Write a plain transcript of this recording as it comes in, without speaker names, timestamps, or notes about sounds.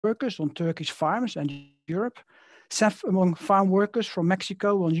workers on Turkish farms and Europe, Seth among farm workers from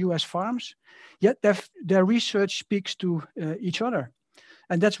Mexico on US farms, yet their research speaks to each other.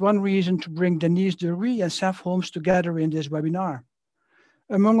 And that's one reason to bring Deniz, Duruiz and Seth Holmes together in this webinar.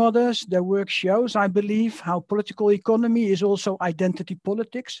 Among others, their work shows, I believe, how political economy is also identity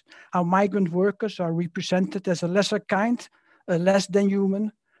politics, how migrant workers are represented as a lesser kind, a less than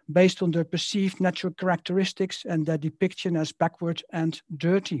human, based on their perceived natural characteristics and their depiction as backward and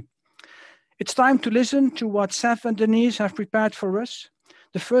dirty. It's time to listen to what Seth and Deniz have prepared for us.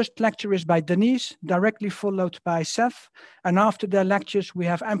 The first lecture is by Deniz, directly followed by Seth, and after their lectures, we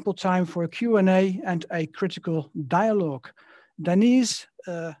have ample time for a Q&A and a critical dialogue. Deniz,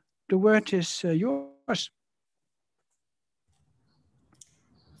 the word is yours.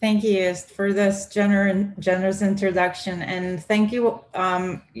 Thank you for this generous introduction, and thank you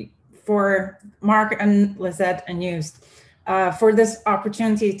for Mark and Lizette and Joost for this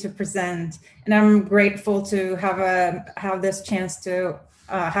opportunity to present. And I'm grateful to have this chance to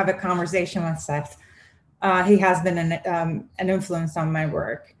have a conversation with Seth. He has been an influence on my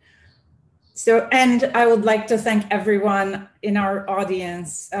work. So, and I would like to thank everyone in our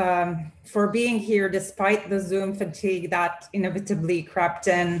audience for being here despite the Zoom fatigue that inevitably crept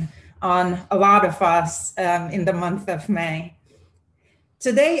in on a lot of us in the month of May.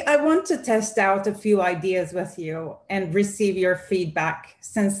 Today, I want to test out a few ideas with you and receive your feedback,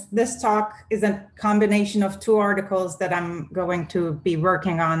 since this talk is a combination of two articles that I'm going to be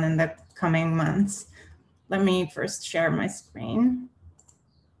working on in the coming months. Let me first share my screen.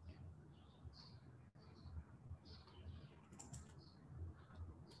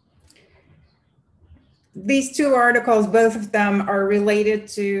 These two articles, both of them are related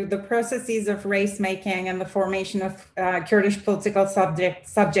to the processes of race making and the formation of Kurdish political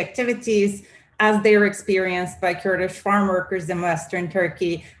subjectivities as they are experienced by Kurdish farm workers in Western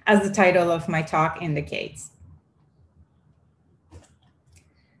Turkey, as the title of my talk indicates.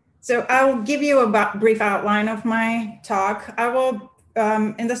 So I'll give you a brief outline of my talk.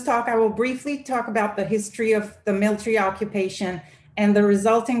 In this talk, I will briefly talk about the history of the military occupation and the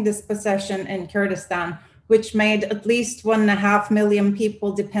resulting dispossession in Kurdistan, which made at least 1.5 million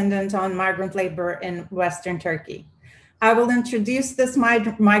people dependent on migrant labor in Western Turkey. I will introduce this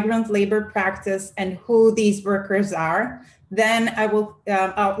migrant labor practice and who these workers are. Then I will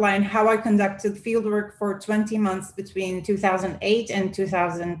outline how I conducted fieldwork for 20 months between 2008 and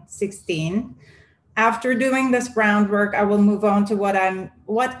 2016. After doing this groundwork, I will move on to what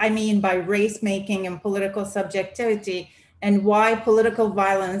I mean by race making and political subjectivity, and why political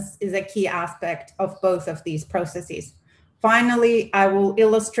violence is a key aspect of both of these processes. Finally, I will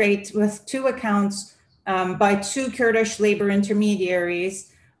illustrate with two accounts by two Kurdish labor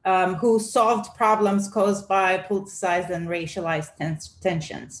intermediaries who solved problems caused by politicized and racialized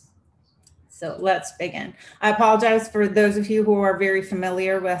tensions. So let's begin. I apologize for those of you who are very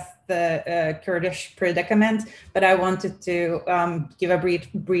familiar with the Kurdish predicament, but I wanted to give a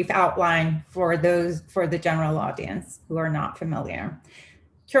brief outline for the general audience who are not familiar.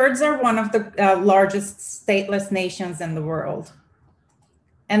 Kurds are one of the largest stateless nations in the world,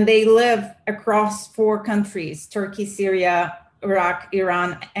 and they live across 4 countries: Turkey, Syria, Iraq,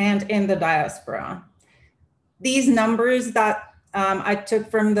 Iran, and in the diaspora. These numbers that I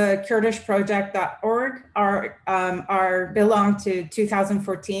took from the KurdishProject.org belong to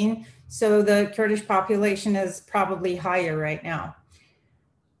 2014. So the Kurdish population is probably higher right now.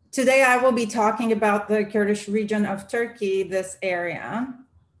 Today, I will be talking about the Kurdish region of Turkey, this area,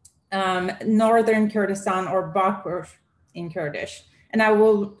 northern Kurdistan, or Bakur in Kurdish, and I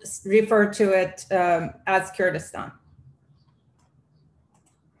will refer to it as Kurdistan.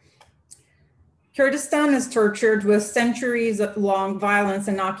 Kurdistan is tortured with centuries-long violence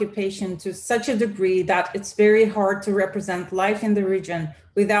and occupation to such a degree that it's very hard to represent life in the region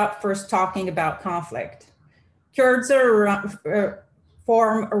without first talking about conflict. Kurds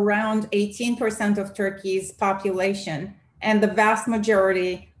form around 18% of Turkey's population, and the vast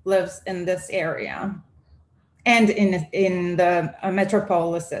majority lives in this area and in the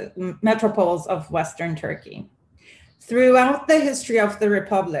metropoles of Western Turkey. Throughout the history of the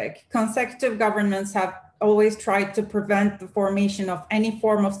Republic, consecutive governments have always tried to prevent the formation of any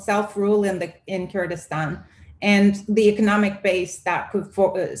form of self-rule in Kurdistan and the economic base that could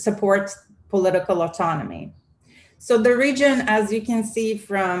support political autonomy. So the region, as you can see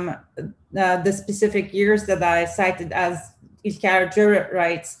from the specific years that I cited, as İlker Cürüt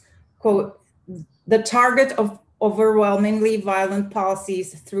writes, quote, the target of overwhelmingly violent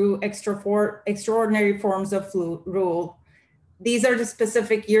policies through extraordinary forms of rule. These are the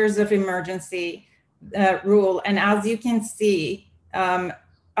specific years of emergency rule. And as you can see,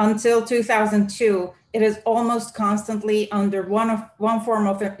 until 2002, it is almost constantly under one form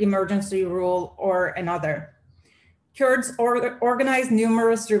of emergency rule or another. Kurds organized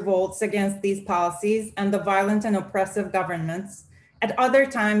numerous revolts against these policies and the violent and oppressive governments. At other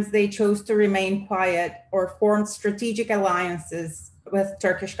times, they chose to remain quiet or formed strategic alliances with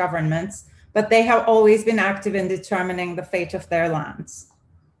Turkish governments, but they have always been active in determining the fate of their lands.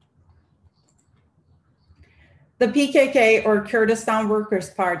 The PKK, or Kurdistan Workers'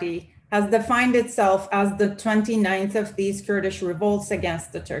 Party, has defined itself as the 29th of these Kurdish revolts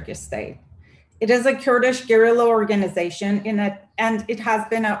against the Turkish state. It is a Kurdish guerrilla organization and it has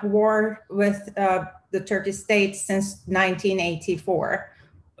been at war with the Turkish state since 1984,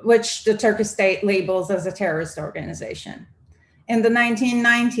 which the Turkish state labels as a terrorist organization. In the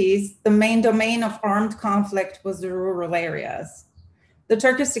 1990s, the main domain of armed conflict was the rural areas. The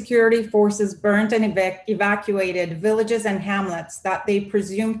Turkish security forces burnt and evacuated villages and hamlets that they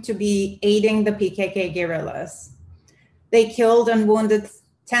presumed to be aiding the PKK guerrillas. They killed and wounded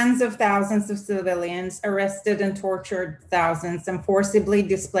tens of thousands of civilians, arrested and tortured thousands, and forcibly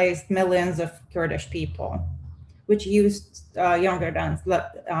displaced millions of Kurdish people, which Younger Dan's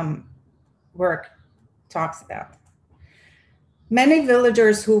work talks about. Many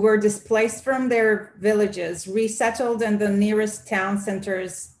villagers who were displaced from their villages resettled in the nearest town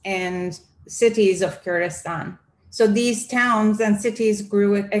centers and cities of Kurdistan. So these towns and cities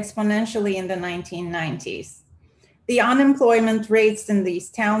grew exponentially in the 1990s. The unemployment rates in these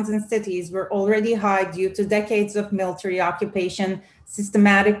towns and cities were already high due to decades of military occupation,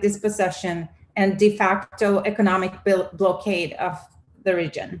 systematic dispossession, and de facto economic blockade of the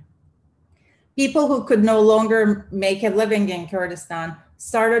region. People who could no longer make a living in Kurdistan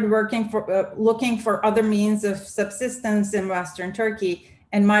started looking for other means of subsistence in Western Turkey,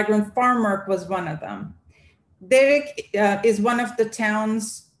 and migrant farm work was one of them. Derik is one of the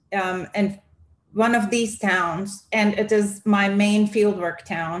towns and one of these towns, and it is my main fieldwork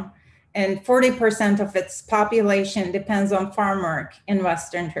town, and 40% of its population depends on farm work in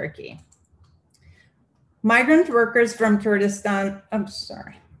Western Turkey. Migrant workers from Kurdistan,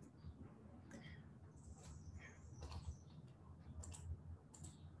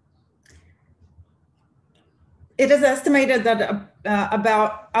 It is estimated that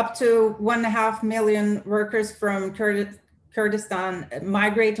about up to 1.5 million workers from Kurdistan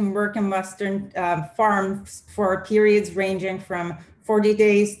migrate and work in Western farms for periods ranging from 40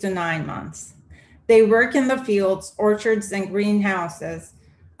 days to 9 months. They work in the fields, orchards, and greenhouses.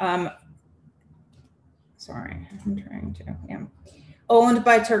 Owned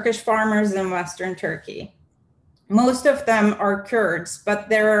by Turkish farmers in Western Turkey. Most of them are Kurds, but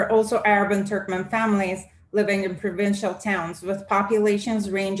there are also Arab and Turkmen families living in provincial towns with populations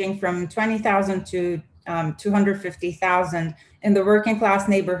ranging from 20,000 to 250,000 in the working class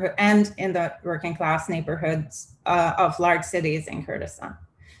neighborhood and in the working class neighborhoods of large cities in Kurdistan.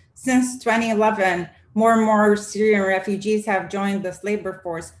 Since 2011, more and more Syrian refugees have joined this labor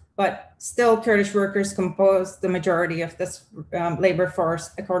force, but still Kurdish workers compose the majority of this labor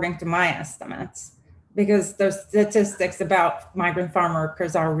force, according to my estimates, because the statistics about migrant farm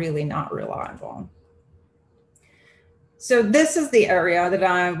workers are really not reliable. So this is the area that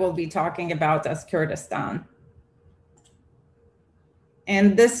I will be talking about as Kurdistan.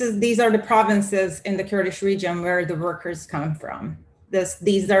 And these are the provinces in the Kurdish region where the workers come from.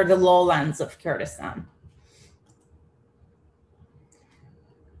 These are the lowlands of Kurdistan.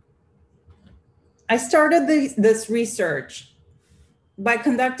 I started this research by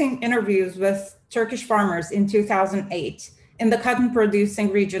conducting interviews with Turkish farmers in 2008 in the cotton producing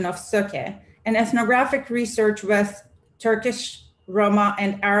region of Söke, and ethnographic research with Turkish, Roma,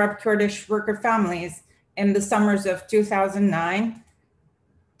 and Arab Kurdish worker families in the summers of 2009,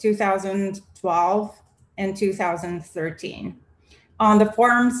 2012, and 2013 on the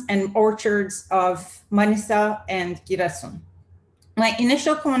farms and orchards of Manisa and Giresun. My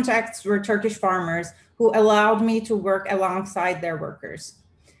initial contacts were Turkish farmers who allowed me to work alongside their workers.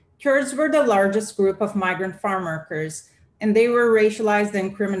 Kurds were the largest group of migrant farm workers, and they were racialized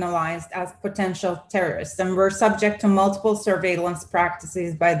and criminalized as potential terrorists and were subject to multiple surveillance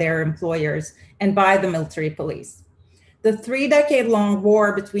practices by their employers and by the military police. The 3-decade-long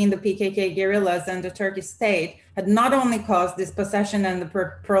war between the PKK guerrillas and the Turkish state had not only caused dispossession and the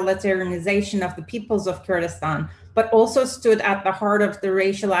proletarianization of the peoples of Kurdistan, but also stood at the heart of the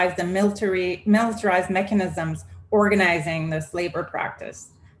racialized and militarized mechanisms organizing this labor practice.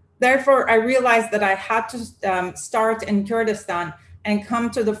 Therefore, I realized that I had to start in Kurdistan and come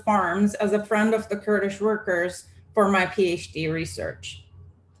to the farms as a friend of the Kurdish workers for my PhD research.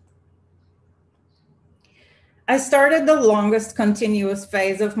 I started the longest continuous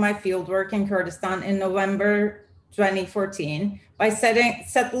phase of my fieldwork in Kurdistan in November 2014 by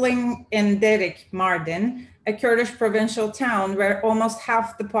settling in Derik, Mardin, a Kurdish provincial town where almost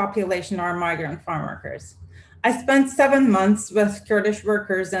half the population are migrant farm workers. I spent 7 months with Kurdish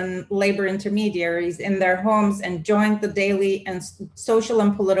workers and labor intermediaries in their homes and joined the daily and social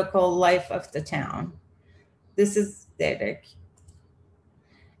and political life of the town. This is Derik.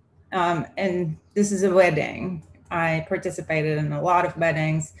 And this is a wedding. I participated in a lot of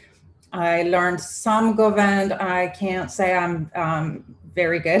weddings. I learned some Govend. I can't say I'm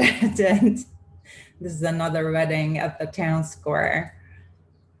very good at it. This is another wedding at the town square.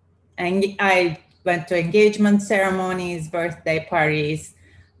 And I went to engagement ceremonies, birthday parties.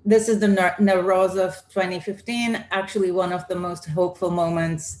 This is the Nowroz of 2015, actually one of the most hopeful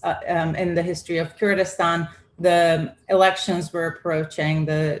moments in the history of Kurdistan. The elections were approaching,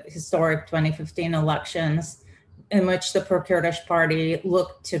 the historic 2015 elections, in which the pro-Kurdish party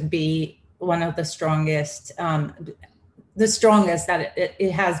looked to be one of the strongest that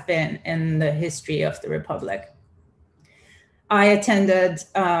it has been in the history of the Republic. I attended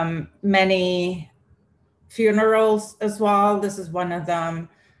many funerals as well. This is one of them.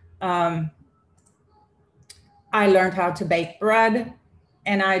 I learned how to bake bread,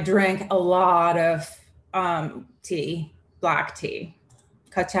 and I drank a lot of tea, black tea,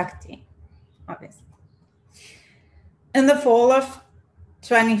 kachak tea, obviously. In the fall of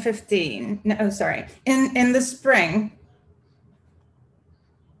 2015, in the spring,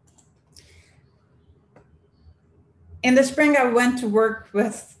 I went to work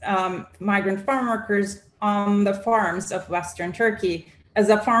with migrant farm workers on the farms of Western Turkey as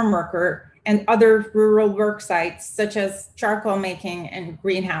a farm worker and other rural work sites, such as charcoal making and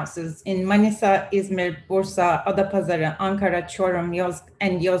greenhouses in Manisa, Izmir, Bursa, Adapazarı, Ankara, Çorum,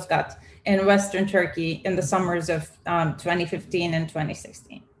 and Yozgat in Western Turkey in the summers of 2015 and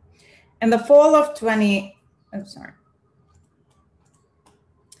 2016. In the fall of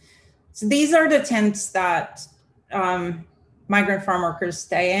So these are the tents that migrant farm workers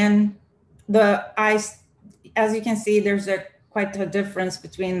stay in. As you can see, there's quite a difference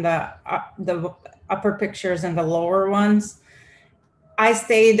between the upper pictures and the lower ones. I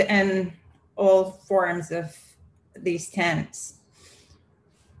stayed in all forms of these tents.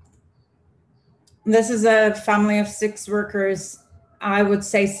 This is a family of 6 workers. I would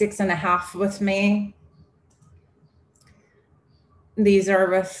say 6.5 with me. These are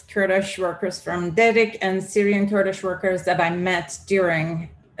with Kurdish workers from Derik and Syrian Kurdish workers that I met during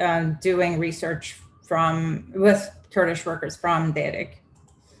doing research with Kurdish workers from Derik.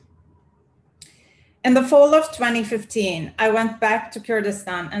 In the fall of 2015, I went back to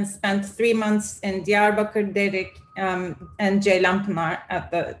Kurdistan and spent 3 months in Diyarbakir, Derik, and Ceylanpınar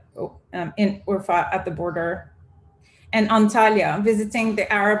in Urfa at the border, and Antalya, visiting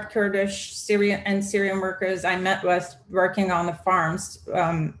the Arab, Kurdish, Syrian workers I met with working on the farms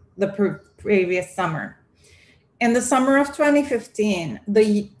the previous summer. In the summer of 2015,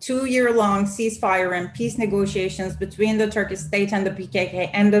 the 2-year-long ceasefire and peace negotiations between the Turkish state and the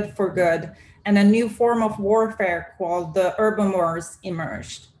PKK ended for good, and a new form of warfare called the urban wars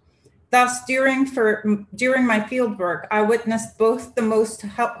emerged. Thus, during my fieldwork, I witnessed both the most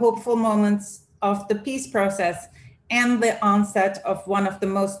hopeful moments of the peace process and the onset of one of the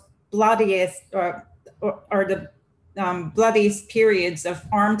most bloodiest bloodiest periods of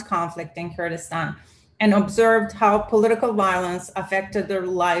armed conflict in Kurdistan, and observed how political violence affected the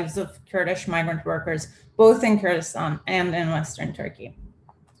lives of Kurdish migrant workers, both in Kurdistan and in Western Turkey.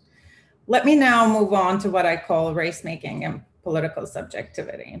 Let me now move on to what I call race-making and political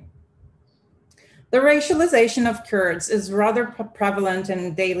subjectivity. The racialization of Kurds is rather prevalent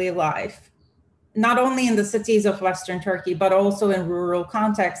in daily life, not only in the cities of Western Turkey, but also in rural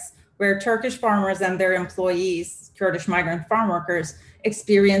contexts where Turkish farmers and their employees, Kurdish migrant farm workers,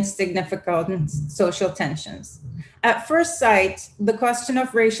 experience significant social tensions. At first sight, the question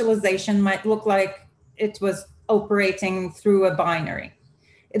of racialization might look like it was operating through a binary.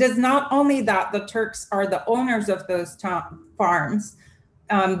 It is not only that the Turks are the owners of those farms,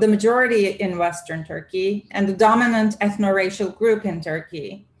 the majority in Western Turkey, and the dominant ethno-racial group in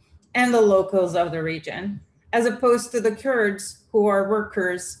Turkey, and the locals of the region, as opposed to the Kurds, who are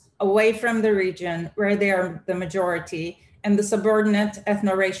workers away from the region where they are the majority, and the subordinate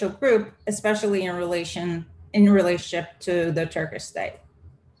ethno-racial group, especially in relationship to the Turkish state.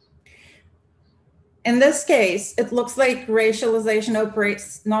 In this case, it looks like racialization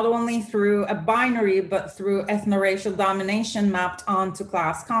operates not only through a binary, but through ethno-racial domination mapped onto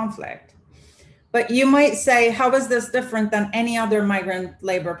class conflict. But you might say, how is this different than any other migrant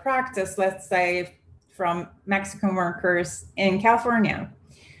labor practice, let's say from Mexican workers in California?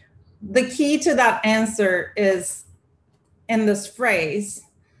 The key to that answer is in this phrase,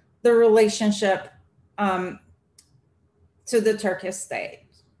 the relationship to the Turkish state.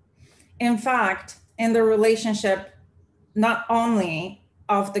 In fact, in the relationship not only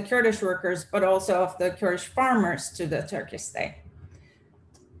of the Kurdish workers, but also of the Kurdish farmers to the Turkish state.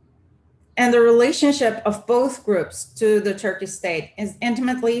 And the relationship of both groups to the Turkish state is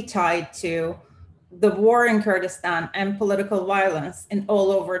intimately tied to the war in Kurdistan and political violence in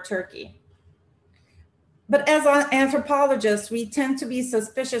all over Turkey. But as anthropologists, we tend to be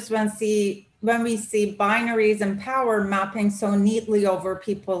suspicious when we see binaries and power mapping so neatly over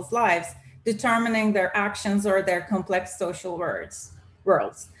people's lives, determining their actions or their complex social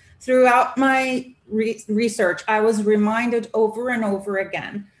worlds. Throughout my research, I was reminded over and over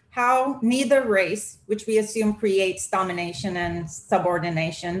again how neither race, which we assume creates domination and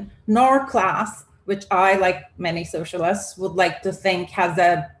subordination, nor class, which I, like many socialists, would like to think has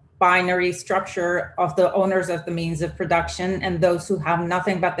a binary structure of the owners of the means of production and those who have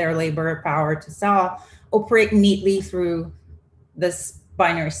nothing but their labor power to sell, operate neatly through this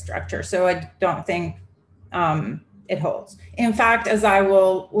binary structure. So I don't think it holds. In fact, as I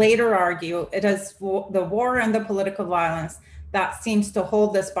will later argue, it is the war and the political violence that seems to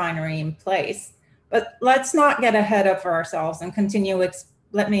hold this binary in place. But let's not get ahead of ourselves and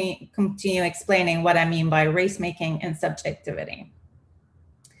let me continue explaining what I mean by race making and subjectivity.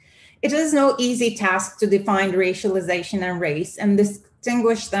 It is no easy task to define racialization and race and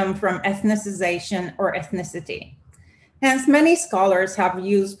distinguish them from ethnicization or ethnicity. Hence, many scholars have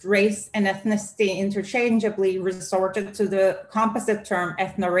used race and ethnicity interchangeably, resorted to the composite term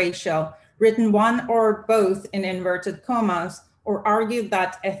ethno-racial, written one or both in inverted commas, or argued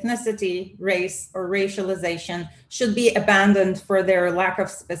that ethnicity, race, or racialization should be abandoned for their lack of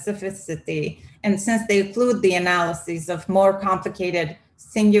specificity, and since they include the analyses of more complicated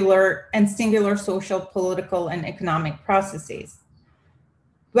singular social, political, and economic processes.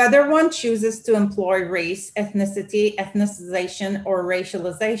 Whether one chooses to employ race, ethnicity, ethnicization, or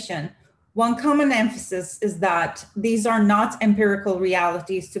racialization, one common emphasis is that these are not empirical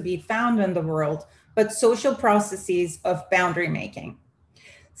realities to be found in the world, but social processes of boundary making.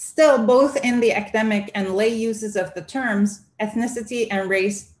 Still, both in the academic and lay uses of the terms, ethnicity and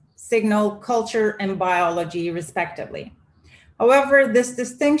race signal culture and biology, respectively. However, this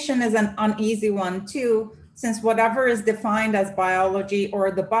distinction is an uneasy one too, since whatever is defined as biology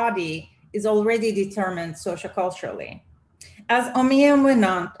or the body is already determined socioculturally. As Omi and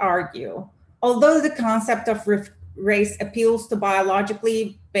Winant argue, although the concept of race appeals to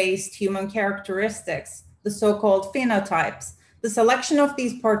biologically based human characteristics, the so-called phenotypes, the selection of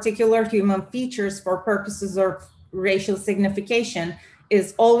these particular human features for purposes of racial signification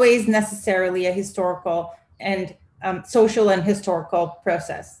is always necessarily a historical and social and historical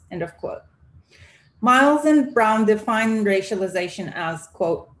process, end of quote. Miles and Brown define racialization as,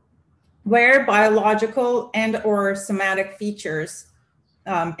 quote, where biological and or somatic features,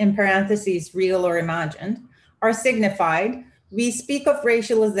 in parentheses, real or imagined, are signified. We speak of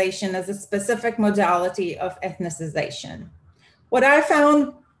racialization as a specific modality of ethnicization. What I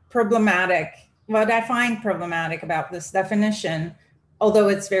find problematic about this definition, although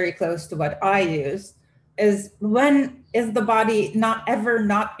it's very close to what I use, is when is the body not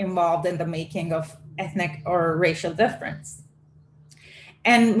involved in the making of ethnic or racial difference?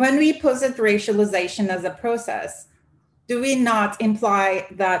 And when we posit racialization as a process, do we not imply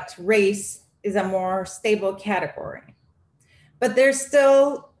that race is a more stable category? But there's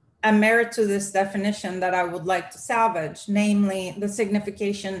still a merit to this definition that I would like to salvage, namely the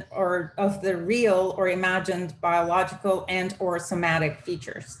signification of the real or imagined biological and or somatic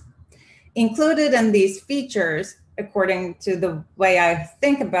features. Included in these features, according to the way I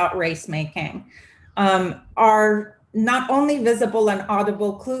think about race making, are not only visible and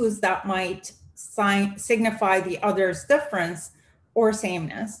audible clues that might signify the other's difference or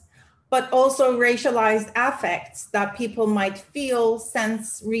sameness, but also racialized affects that people might feel,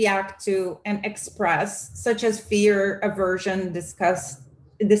 sense, react to, and express, such as fear, aversion,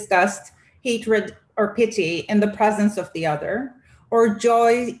 disgust, hatred, or pity in the presence of the other, or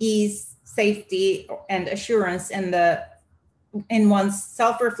joy, ease, safety, and assurance in one's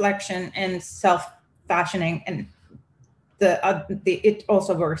self-reflection and self-fashioning. And it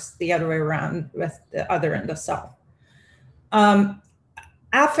also works the other way around with the other and the self.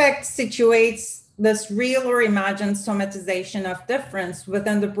 Affect situates this real or imagined somatization of difference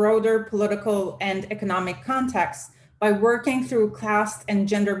within the broader political and economic context by working through class and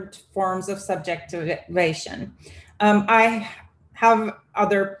gendered forms of subjectivation. I have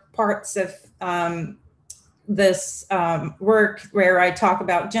other parts of this work where I talk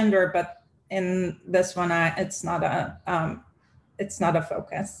about gender, but in this one, it's not a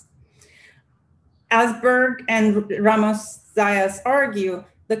focus. As Berg and Ramos Zayas argue,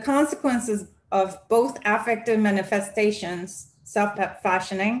 the consequences of both affective manifestations,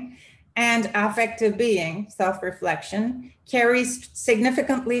 self-fashioning, and affective being, self-reflection, carries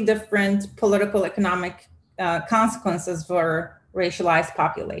significantly different political economic consequences for racialized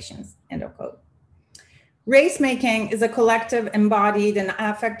populations, end of quote. Race-making is a collective, embodied, and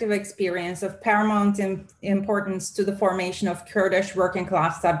affective experience of paramount importance to the formation of Kurdish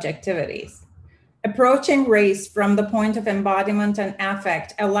working-class subjectivities. Approaching race from the point of embodiment and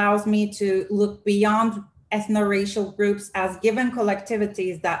affect allows me to look beyond ethno-racial groups as given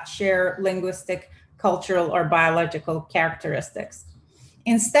collectivities that share linguistic, cultural, or biological characteristics.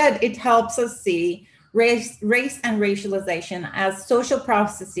 Instead, it helps us see race and racialization as social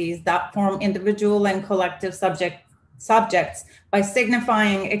processes that form individual and collective subjects by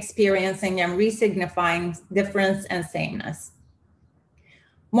signifying, experiencing, and resignifying difference and sameness.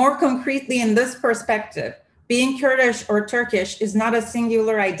 More concretely, in this perspective, being Kurdish or Turkish is not a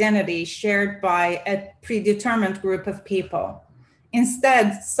singular identity shared by a predetermined group of people.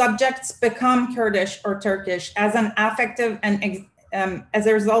 Instead, subjects become Kurdish or Turkish as an affective and as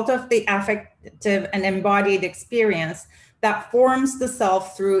a result of the affective and embodied experience that forms the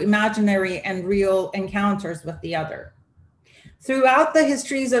self through imaginary and real encounters with the other. Throughout the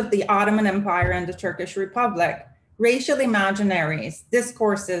histories of the Ottoman Empire and the Turkish Republic, racial imaginaries,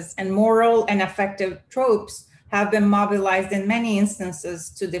 discourses, and moral and affective tropes have been mobilized in many instances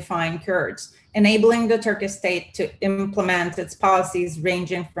to define Kurds, enabling the Turkish state to implement its policies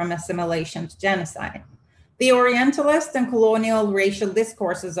ranging from assimilation to genocide. The Orientalist and colonial racial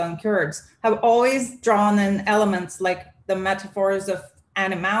discourses on Kurds have always drawn in elements like the metaphors of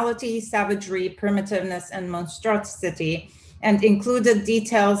animality, savagery, primitiveness, and monstrosity, and included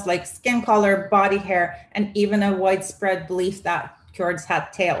details like skin color, body hair, and even a widespread belief that Kurds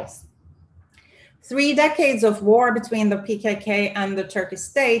had tails. 3 decades of war between the PKK and the Turkish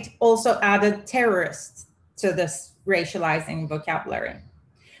state also added terrorists to this racializing vocabulary.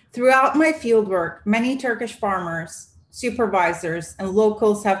 Throughout my fieldwork, many Turkish farmers, supervisors, and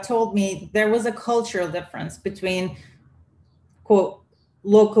locals have told me there was a cultural difference between, quote,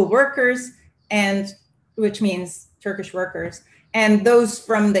 local workers, and which means Turkish workers, and those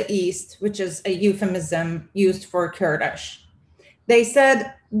from the East, which is a euphemism used for Kurdish. They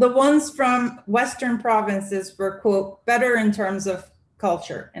said the ones from Western provinces were, quote, better in terms of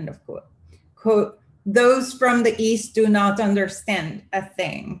culture, end of quote. Quote, those from the East do not understand a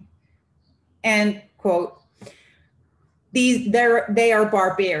thing. And quote, they are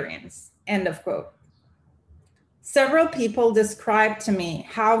barbarians, end of quote. Several people described to me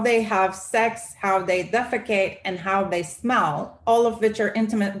how they have sex, how they defecate, and how they smell, all of which are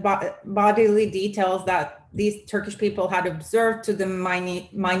intimate bodily details that these Turkish people had observed to the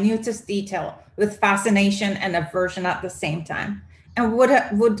minutest detail with fascination and aversion at the same time, and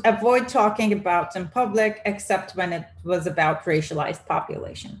would avoid talking about in public except when it was about racialized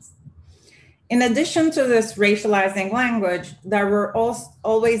populations. In addition to this racializing language, there were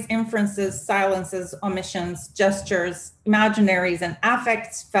always inferences, silences, omissions, gestures, imaginaries, and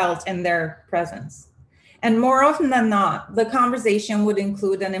affects felt in their presence. And more often than not, the conversation would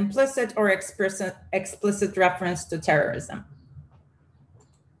include an implicit or explicit reference to terrorism.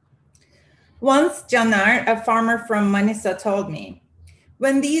 Once Caner, a farmer from Manisa, told me,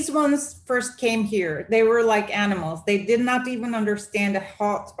 when these ones first came here, they were like animals. They did not even understand a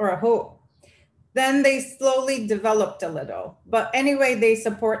hot or a hoe. Then they slowly developed a little. But anyway, they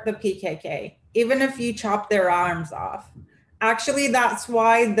support the PKK, even if you chop their arms off. Actually, that's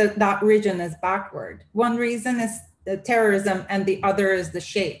why that region is backward. One reason is the terrorism and the other is the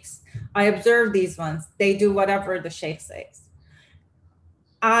sheikhs. I observe these ones. They do whatever the sheikh says.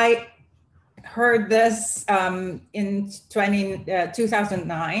 I heard this in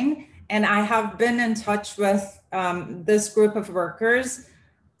 2009, and I have been in touch with this group of workers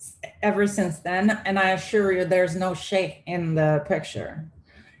ever since then, and I assure you there's no sheikh in the picture.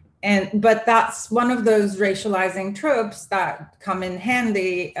 But that's one of those racializing tropes that come in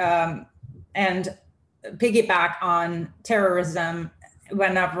handy and piggyback on terrorism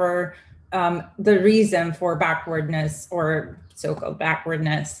whenever the reason for backwardness or so-called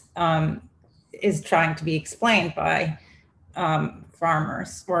backwardness is trying to be explained by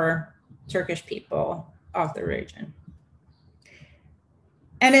farmers or Turkish people of the region.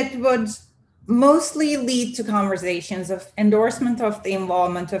 And it would mostly lead to conversations of endorsement of the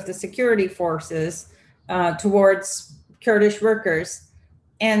involvement of the security forces towards Kurdish workers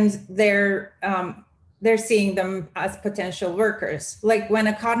and their they're seeing them as potential workers. Like when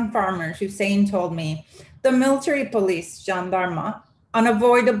a cotton farmer, Hussein, told me, the military police, gendarme,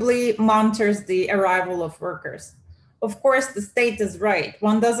 unavoidably monitors the arrival of workers. Of course, the state is right.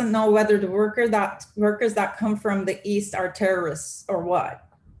 One doesn't know whether the workers that come from the East are terrorists or what.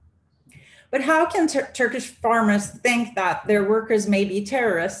 But how can Turkish farmers think that their workers may be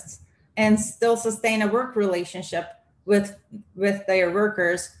terrorists and still sustain a work relationship with their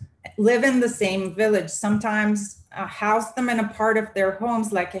workers, live in the same village, sometimes house them in a part of their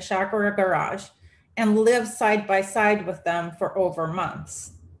homes like a shack or a garage, and live side by side with them for over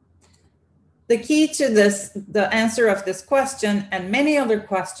months? The key to this, the answer of this question and many other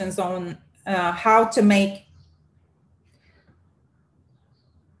questions on how to make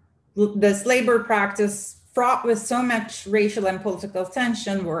this labor practice fraught with so much racial and political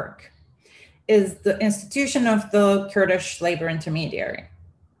tension work is the institution of the Kurdish labor intermediary.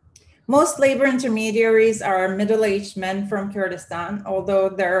 Most labor intermediaries are middle-aged men from Kurdistan, although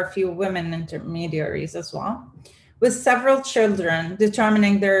there are a few women intermediaries as well, with several children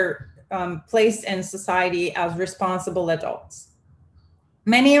determining their place in society as responsible adults.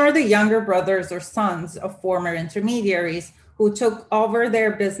 Many are the younger brothers or sons of former intermediaries who took over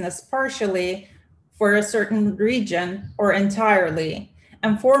their business partially for a certain region or entirely,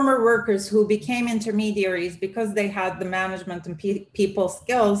 and former workers who became intermediaries because they had the management and people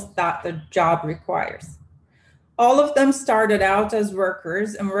skills that the job requires. All of them started out as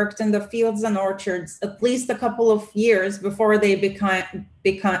workers and worked in the fields and orchards at least a couple of years before they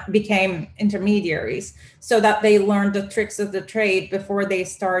became intermediaries, so that they learned the tricks of the trade before they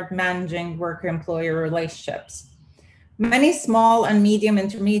start managing worker-employer relationships. Many small and medium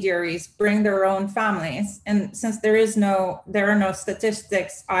intermediaries bring their own families, and since there are no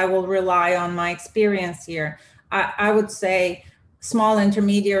statistics, I will rely on my experience here. I would say small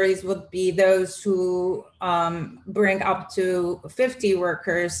intermediaries would be those who bring up to 50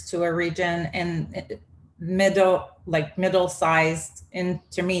 workers to a region, and middle-sized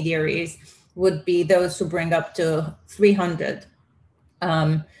intermediaries would be those who bring up to 300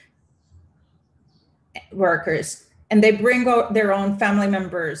 workers. And they bring out their own family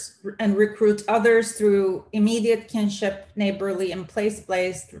members and recruit others through immediate kinship, neighborly, and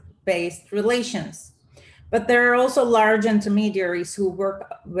place-based relations. But there are also large intermediaries who work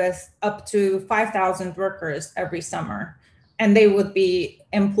with up to 5,000 workers every summer, and they would be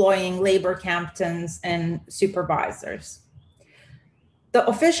employing labor captains and supervisors. The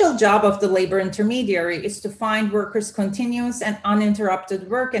official job of the labor intermediary is to find workers continuous and uninterrupted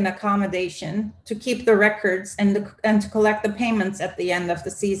work and accommodation, to keep the records and to collect the payments at the end of the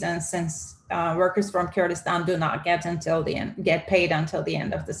season, since workers from Kurdistan do not get paid until the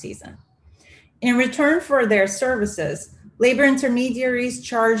end of the season. In return for their services, labor intermediaries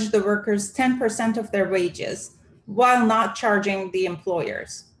charge the workers 10% of their wages, while not charging the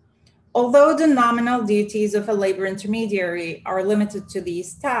employers. Although the nominal duties of a labor intermediary are limited to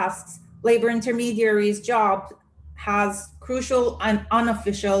these tasks, labor intermediary's job has crucial and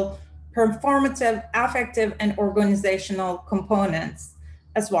unofficial performative, affective, and organizational components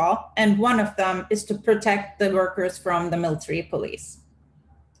as well. And one of them is to protect the workers from the military police.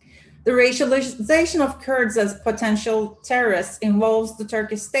 The racialization of Kurds as potential terrorists involves the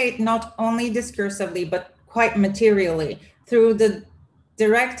Turkish state not only discursively, but quite materially through the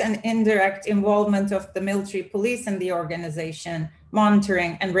direct and indirect involvement of the military police in the organization,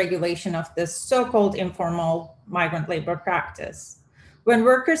 monitoring and regulation of this so-called informal migrant labor practice. When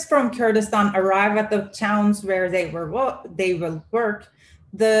workers from Kurdistan arrive at the towns where they will work,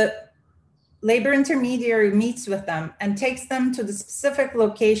 the labor intermediary meets with them and takes them to the specific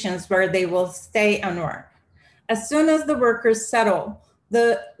locations where they will stay and work. As soon as the workers settle,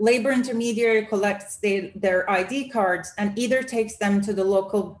 the labor intermediary collects their ID cards and either takes them to the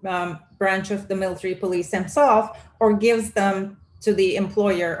local branch of the military police himself, or gives them to the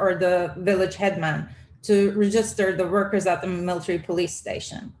employer or the village headman to register the workers at the military police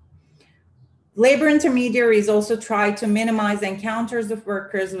station. Labor intermediaries also try to minimize encounters of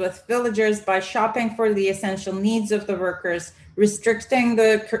workers with villagers by shopping for the essential needs of the workers, restricting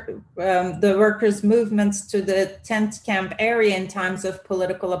the workers' movements to the tent camp area in times of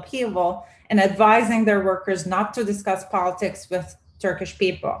political upheaval, and advising their workers not to discuss politics with Turkish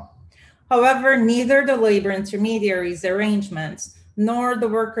people. However, neither the labor intermediaries' arrangements nor the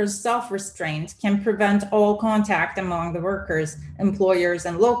workers' self-restraint can prevent all contact among the workers, employers,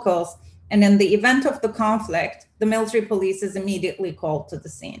 and locals. And in the event of the conflict, the military police is immediately called to the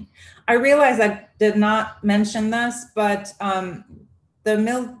scene. I realize I did not mention this, but the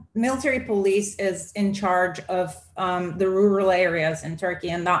military police is in charge of the rural areas in Turkey,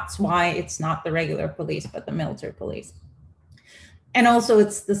 and that's why it's not the regular police, but the military police. And also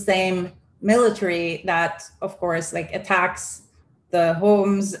it's the same military that, of course, like attacks the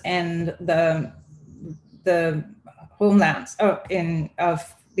homes and the homelands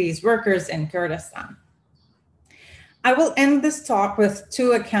of these workers in Kurdistan. I will end this talk with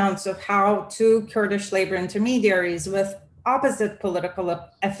two accounts of how two Kurdish labor intermediaries with opposite political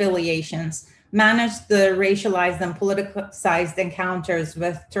affiliations managed the racialized and politicized encounters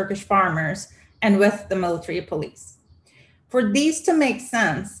with Turkish farmers and with the military police. For these to make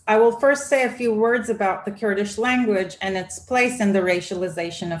sense, I will first say a few words about the Kurdish language and its place in the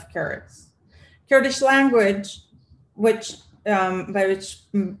racialization of Kurds. Kurdish language, by which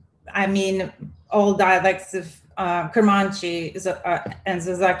I mean all dialects of Kermanchi and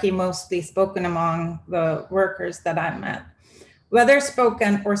Zazaki, mostly spoken among the workers that I met, whether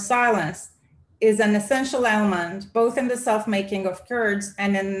spoken or silenced, is an essential element both in the self-making of Kurds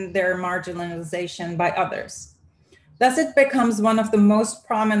and in their marginalization by others. Thus, it becomes one of the most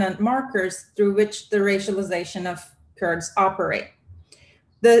prominent markers through which the racialization of Kurds operate.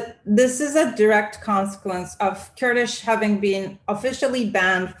 This is a direct consequence of Kurdish having been officially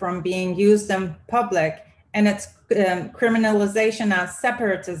banned from being used in public and its criminalization as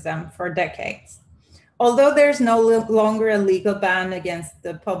separatism for decades. Although there's no longer a legal ban against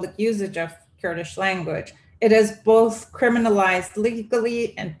the public usage of Kurdish language, it is both criminalized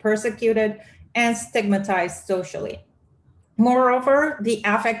legally and persecuted and stigmatized socially. Moreover, the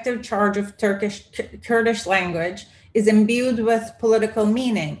affective charge of Kurdish language is imbued with political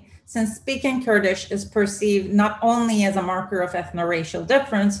meaning, since speaking Kurdish is perceived not only as a marker of ethno-racial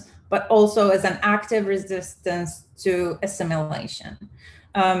difference, but also as an active resistance to assimilation.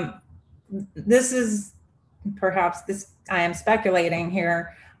 This is perhaps this, I am speculating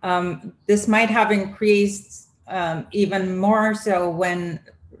here, this might have increased even more so when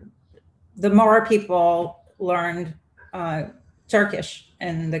the more people learned Turkish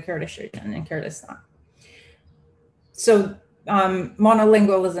in the Kurdish region in Kurdistan. So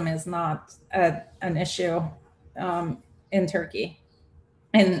monolingualism is not an issue in Turkey,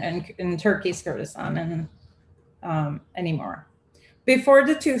 in Turkey's Kurdistan anymore. Before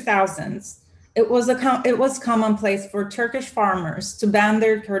the 2000s, it was commonplace for Turkish farmers to ban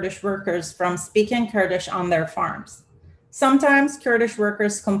their Kurdish workers from speaking Kurdish on their farms. Sometimes Kurdish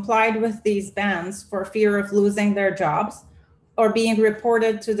workers complied with these bans for fear of losing their jobs or being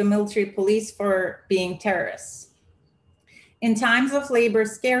reported to the military police for being terrorists. In times of labor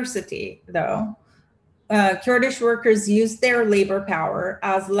scarcity, though, Kurdish workers used their labor power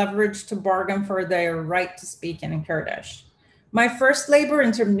as leverage to bargain for their right to speak in Kurdish. My first labor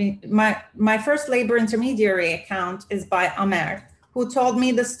intermediary account is by Amer, who told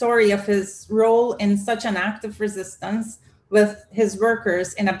me the story of his role in such an act of resistance with his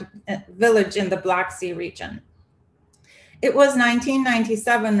workers in a village in the Black Sea region. It was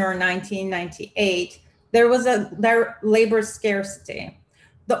 1997 or 1998. There was labor scarcity.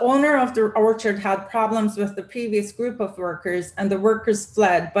 The owner of the orchard had problems with the previous group of workers and the workers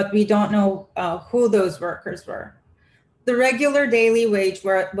fled, but we don't know who those workers were. The regular daily wage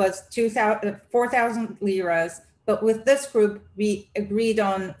was 4,000 liras, but with this group, we agreed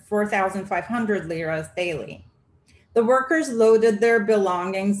on 4,500 liras daily. The workers loaded their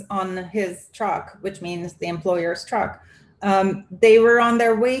belongings on his truck, which means the employer's truck. They were on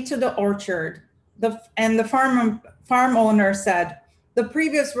their way to the orchard, and the farm owner said, the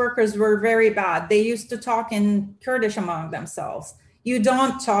previous workers were very bad. They used to talk in Kurdish among themselves. You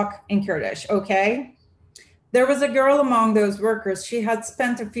don't talk in Kurdish, okay? There was a girl among those workers. She had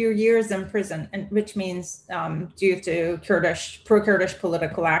spent a few years in prison, which means due to pro-Kurdish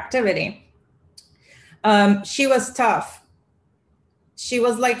political activity. She was tough. She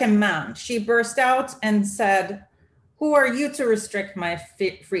was like a man. She burst out and said, who are you to restrict my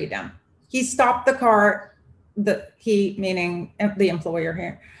freedom? He stopped the car, he meaning the employer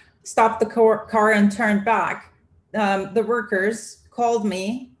here, stopped the car and turned back. The workers called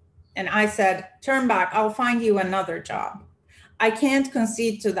me and I said, turn back, I'll find you another job. I can't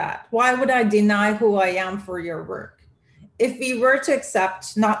concede to that. Why would I deny who I am for your work? If we were to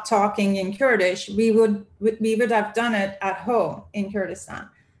accept not talking in Kurdish, we would have done it at home in Kurdistan.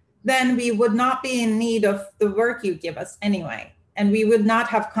 Then we would not be in need of the work you give us anyway, and we would not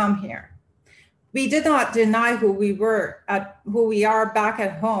have come here. We did not deny who we are back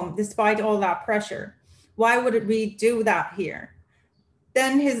at home, despite all that pressure. Why would we do that here?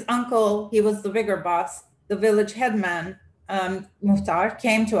 Then his uncle, he was the bigger boss, the village headman, Muhtar,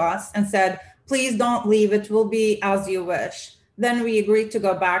 came to us and said, please don't leave, it will be as you wish. then we agreed to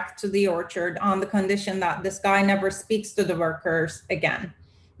go back to the orchard on the condition that this guy never speaks to the workers again.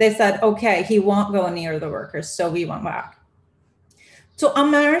 They said, okay, he won't go near the workers, so we went back. To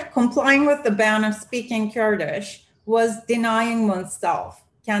Ömer, complying with the ban of speaking Kurdish was denying oneself,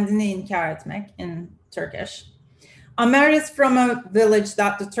 kendini inkar etmek in Turkish. Ömer is from a village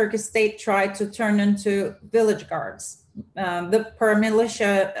that the Turkish state tried to turn into village guards. The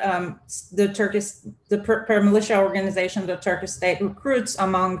paramilitia, paramilitia organization, the Turkish state recruits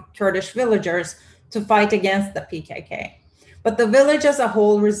among Kurdish villagers to fight against the PKK. But the village as a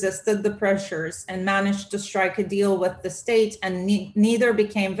whole resisted the pressures and managed to strike a deal with the state, and neither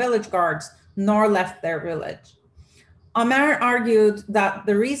became village guards nor left their village. Ömer argued that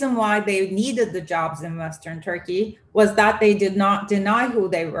the reason why they needed the jobs in Western Turkey was that they did not deny who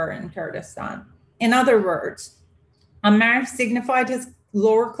they were in Kurdistan. In other words, Ömer signified his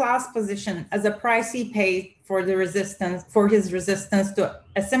lower class position as a price he paid for his resistance to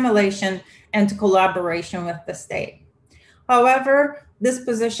assimilation and to collaboration with the state. However, this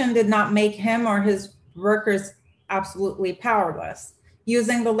position did not make him or his workers absolutely powerless.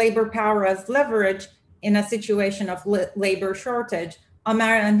 Using the labor power as leverage in a situation of labor shortage,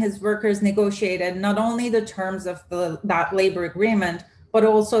 Ömer and his workers negotiated not only the terms of that labor agreement, but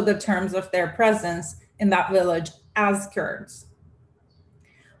also the terms of their presence in that village as Kurds.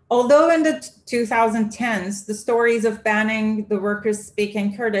 Although in the 2010s, the stories of banning the workers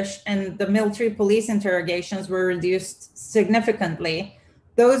speaking Kurdish and the military police interrogations were reduced significantly,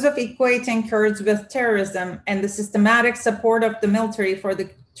 those of equating Kurds with terrorism and the systematic support of the military for the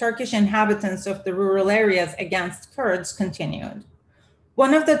Turkish inhabitants of the rural areas against Kurds continued.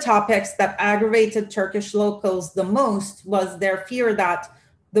 One of the topics that aggravated Turkish locals the most was their fear that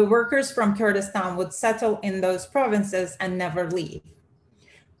the workers from Kurdistan would settle in those provinces and never leave.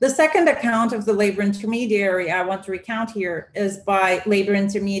 The second account of the labor intermediary I want to recount here is by labor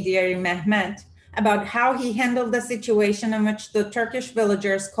intermediary Mehmet, about how he handled the situation in which the Turkish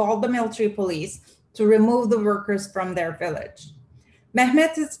villagers called the military police to remove the workers from their village.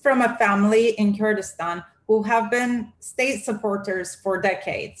 Mehmet is from a family in Kurdistan who have been state supporters for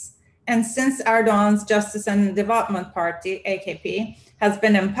decades. And since Erdogan's Justice and Development Party, AKP, has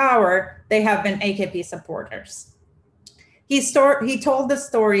been in power, they have been AKP supporters. He told the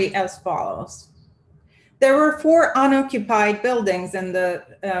story as follows. There were 4 unoccupied buildings in the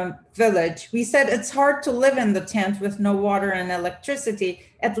village. We said it's hard to live in the tent with no water and electricity,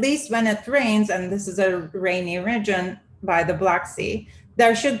 at least when it rains, and this is a rainy region by the Black Sea,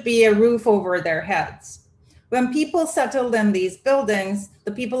 there should be a roof over their heads. When people settled in these buildings,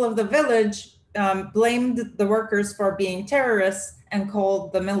 the people of the village blamed the workers for being terrorists and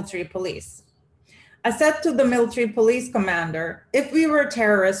called the military police. I said to the military police commander, if we were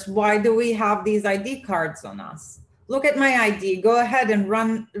terrorists, why do we have these ID cards on us? Look at my ID, go ahead and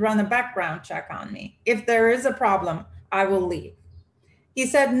run a background check on me. If there is a problem, I will leave. He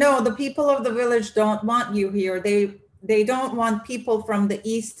said, no, the people of the village don't want you here. They don't want people from the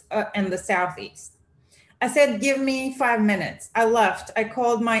east and the southeast. I said, give me 5 minutes. I left. I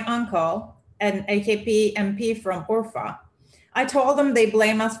called my uncle, an AKP MP from Urfa. I told them they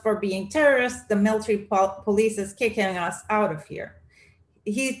blame us for being terrorists. The military police is kicking us out of here.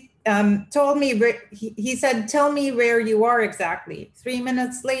 He told me, he said, tell me where you are exactly. 3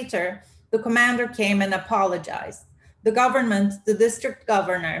 minutes later, the commander came and apologized. The government, the district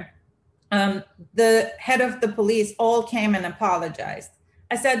governor, the head of the police all came and apologized.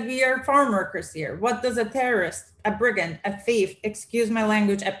 I said, we are farm workers here. What does a terrorist, a brigand, a thief, excuse my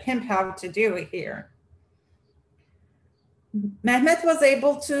language, a pimp have to do here? Mehmet was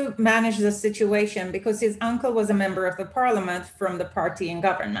able to manage the situation because his uncle was a member of the parliament from the party in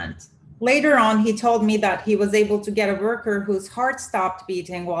government. Later on, he told me that he was able to get a worker whose heart stopped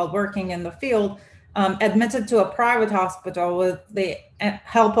beating while working in the field, admitted to a private hospital with the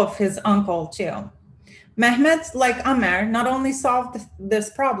help of his uncle too. Mehmet, like Ömer, not only solved this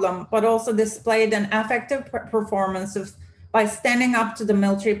problem, but also displayed an effective performance by standing up to the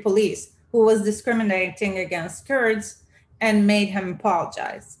military police, who was discriminating against Kurds, and made him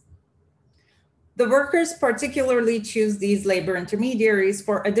apologize. The workers particularly choose these labor intermediaries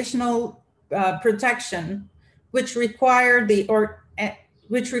for additional protection, which require the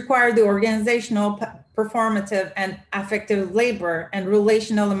organizational, performative, and affective labor and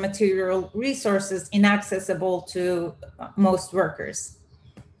relational and material resources inaccessible to most workers.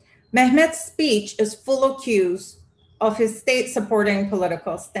 Mehmet's speech is full of cues of his state-supporting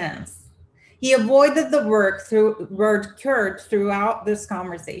political stance. He avoided the word Kurd throughout this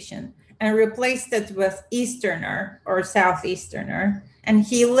conversation and replaced it with Easterner or Southeasterner and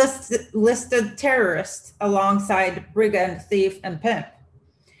he listed terrorists alongside brigand, thief, and pimp.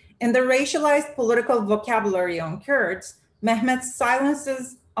 In the racialized political vocabulary on Kurds, Mehmet's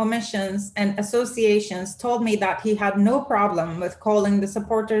silences, omissions, and associations told me that he had no problem with calling the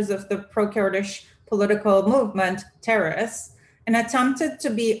supporters of the pro-Kurdish political movement terrorists and attempted to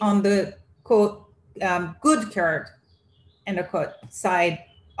be on the, quote, good Kurd, end of quote, side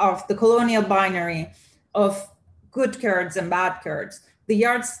of the colonial binary of good Kurds and bad Kurds, the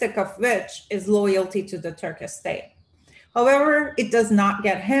yardstick of which is loyalty to the Turkish state. However, it does not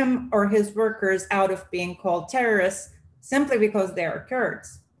get him or his workers out of being called terrorists simply because they are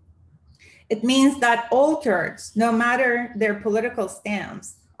Kurds. It means that all Kurds, no matter their political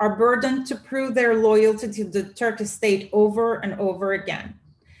stance, are burdened to prove their loyalty to the Turkish state over and over again.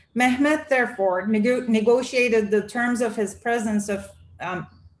 Mehmet, therefore, negotiated the terms of his presence of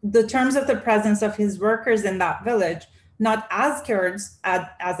the presence of his workers in that village, not as Kurds,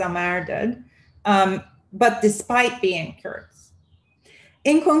 as Amer did, but despite being Kurds.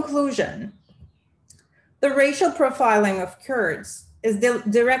 In conclusion, the racial profiling of Kurds is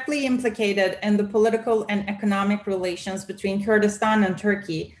directly implicated in the political and economic relations between Kurdistan and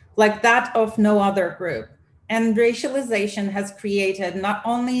Turkey, like that of no other group. And racialization has created not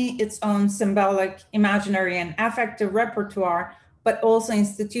only its own symbolic, imaginary, and affective repertoire, but also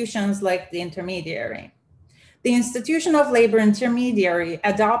institutions like the intermediary. The institution of labor intermediary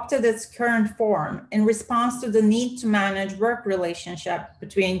adopted its current form in response to the need to manage work relationship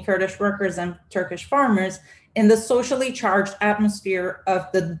between Kurdish workers and Turkish farmers in the socially charged atmosphere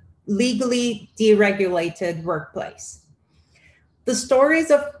of the legally deregulated workplace. The stories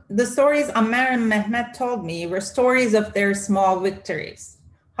Amer and Mehmet told me were stories of their small victories.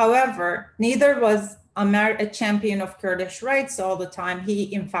 However, neither was Amer a champion of Kurdish rights all the time. He,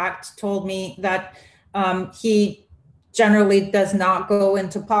 in fact, told me that he generally does not go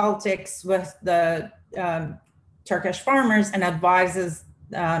into politics with the Turkish farmers and advises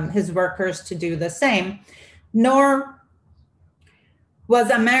his workers to do the same, nor was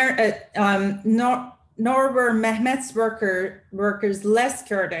nor were Mehmet's workers less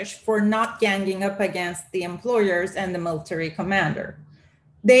Kurdish for not ganging up against the employers and the military commander.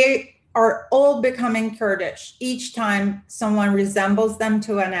 They are all becoming Kurdish each time someone resembles them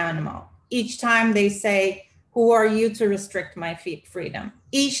to an animal. Each time they say, "Who are you to restrict my freedom?"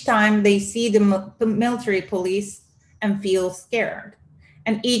 Each time they see the military police and feel scared.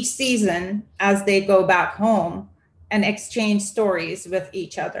 And each season, as they go back home and exchange stories with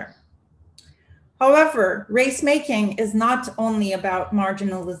each other. However, race making is not only about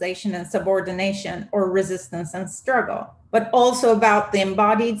marginalization and subordination or resistance and struggle, but also about the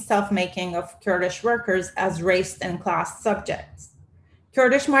embodied self-making of Kurdish workers as race and class subjects.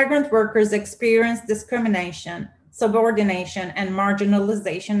 Kurdish migrant workers experience discrimination, subordination, and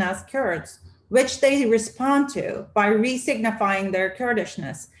marginalization as Kurds, which they respond to by re-signifying their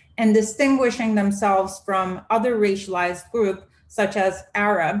Kurdishness and distinguishing themselves from other racialized groups such as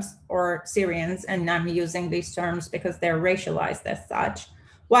Arabs or Syrians, and I'm using these terms because they're racialized as such,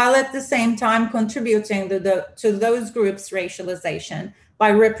 while at the same time contributing to those groups' racialization by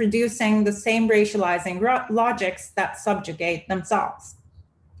reproducing the same racializing logics that subjugate themselves.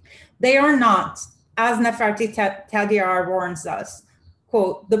 They are not, as Neferti Tadiar warns us,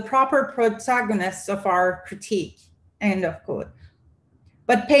 quote, the proper protagonists of our critique, end of quote.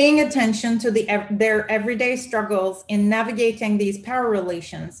 But paying attention to their everyday struggles in navigating these power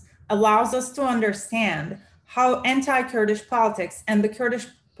relations allows us to understand how anti-Kurdish politics and the Kurdish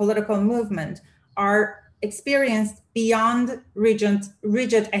political movement are experienced beyond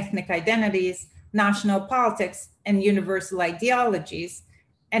rigid ethnic identities, national politics, and universal ideologies.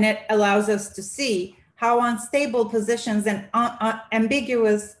 And it allows us to see how unstable positions and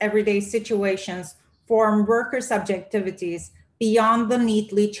ambiguous everyday situations form worker subjectivities beyond the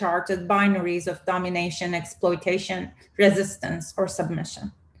neatly charted binaries of domination, exploitation, resistance, or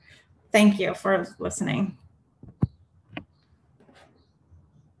submission. Thank you for listening.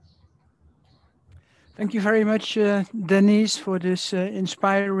 Thank you very much, Deniz, for this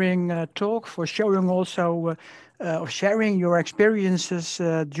inspiring talk, for showing also, sharing your experiences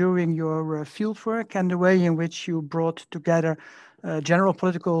during your fieldwork and the way in which you brought together general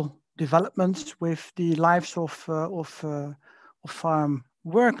political developments with the lives of farm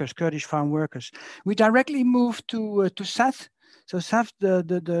workers, Kurdish farm workers. We directly move to Seth. So Seth,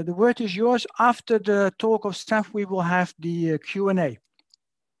 the word is yours. After the talk of Seth, we will have the Q&A.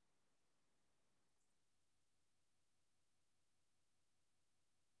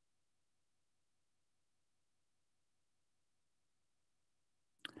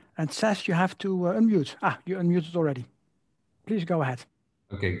 And Seth, you have to unmute. You unmuted already. Please go ahead.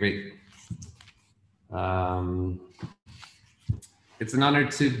 Okay, great. It's an honor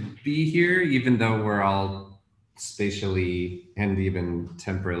to be here, even though we're all spatially and even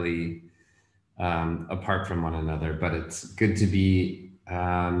temporally apart from one another. But it's good to be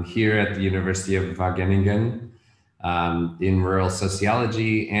here at the University of Wageningen in Rural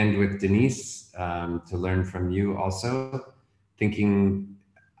Sociology and with Deniz to learn from you also. Thinking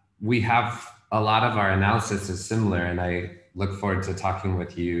we have a lot of our analysis is similar, and I look forward to talking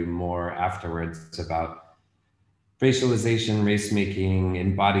with you more afterwards about racialization, race making,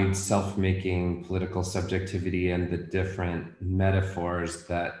 embodied self-making, political subjectivity, and the different metaphors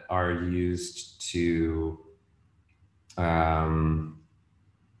that are used to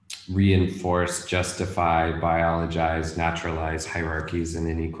reinforce, justify, biologize, naturalize hierarchies and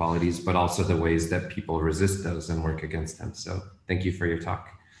inequalities, but also the ways that people resist those and work against them. So thank you for your talk.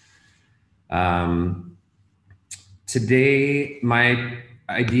 Today, my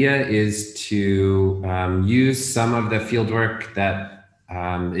idea is to use some of the fieldwork that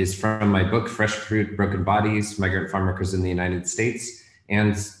is from my book, Fresh Fruit, Broken Bodies, Migrant Farm Workers in the United States,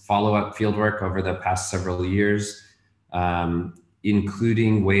 and follow-up fieldwork over the past several years,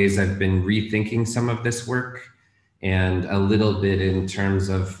 including ways I've been rethinking some of this work, and a little bit in terms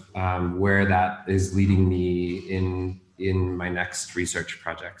of where that is leading me in my next research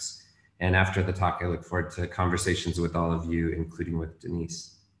projects. And after the talk, I look forward to conversations with all of you, including with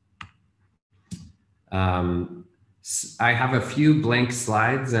Deniz. I have a few blank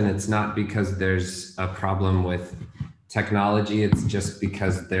slides, and it's not because there's a problem with technology. It's just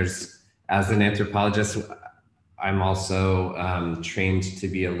because as an anthropologist, I'm also trained to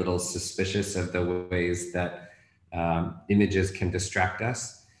be a little suspicious of the ways that images can distract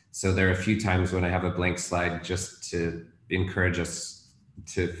us. So there are a few times when I have a blank slide just to encourage us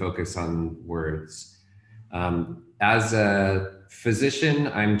to focus on words. As a physician,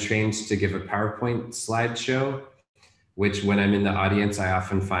 I'm trained to give a PowerPoint slideshow, which when I'm in the audience, I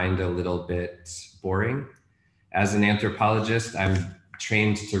often find a little bit boring. As an anthropologist, I'm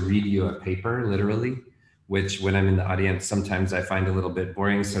trained to read you a paper, literally, which when I'm in the audience, sometimes I find a little bit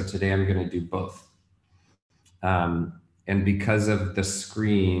boring. So today I'm gonna do both. And because of the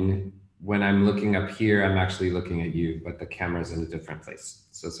screen, when I'm looking up here, I'm actually looking at you, but the camera's in a different place.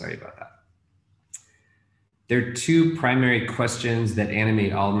 So sorry about that. There are two primary questions that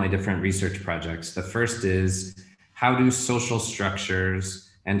animate all my different research projects. The first is, how do social structures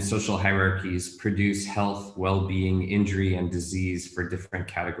and social hierarchies produce health, well-being, injury, and disease for different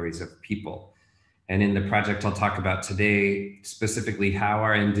categories of people? And in the project I'll talk about today, specifically how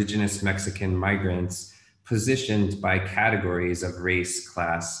are indigenous Mexican migrants positioned by categories of race,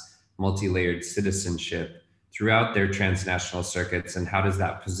 class, multi-layered citizenship throughout their transnational circuits, and how does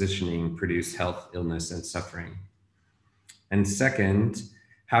that positioning produce health, illness, and suffering? And second,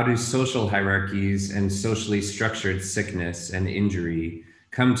 how do social hierarchies and socially structured sickness and injury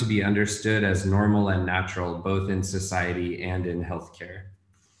come to be understood as normal and natural, both in society and in healthcare?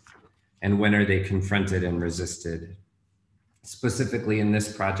 And when are they confronted and resisted? Specifically in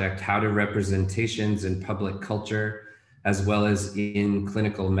this project, how do representations in public culture as well as in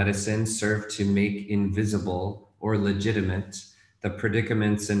clinical medicine serve to make invisible or legitimate the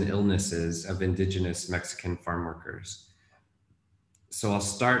predicaments and illnesses of indigenous Mexican farm workers? So I'll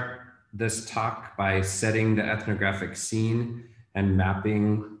start this talk by setting the ethnographic scene and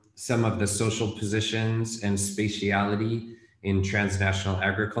mapping some of the social positions and spatiality in transnational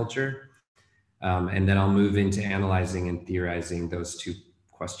agriculture. And then I'll move into analyzing and theorizing those two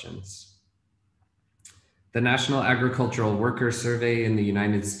questions. The National Agricultural Worker Survey in the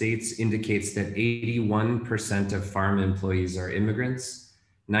United States indicates that 81% of farm employees are immigrants,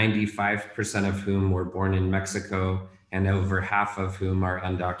 95% of whom were born in Mexico, and over half of whom are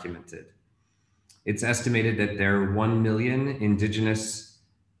undocumented. It's estimated that there are 1 million indigenous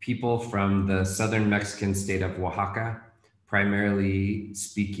people from the southern Mexican state of Oaxaca, primarily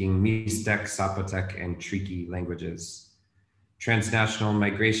speaking Mixtec, Zapotec, and Triqui languages. Transnational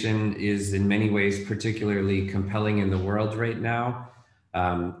migration is in many ways particularly compelling in the world right now,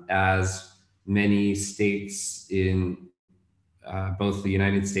 as many states in both the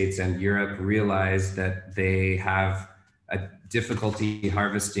United States and Europe realize that they have a difficulty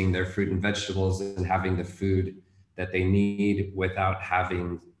harvesting their fruit and vegetables and having the food that they need without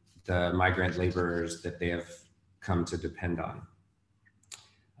having the migrant laborers that they have come to depend on.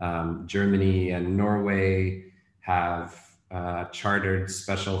 Germany and Norway have chartered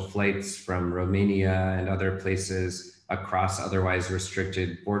special flights from Romania and other places across otherwise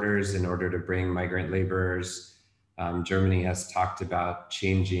restricted borders in order to bring migrant laborers. Germany has talked about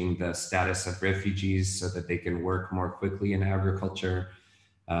changing the status of refugees so that they can work more quickly in agriculture.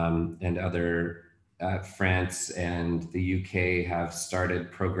 and other France and the UK have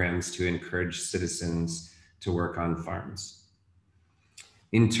started programs to encourage citizens to work on farms.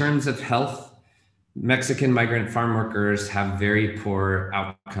 In terms of health, Mexican migrant farm workers have very poor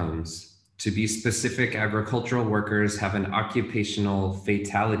outcomes. To be specific, agricultural workers have an occupational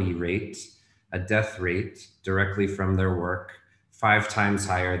fatality rate, a death rate directly from their work, 5 times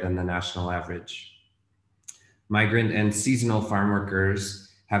higher than the national average. Migrant and seasonal farm workers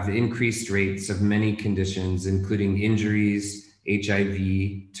have increased rates of many conditions, including injuries,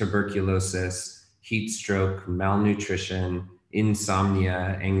 HIV, tuberculosis, heat stroke, malnutrition,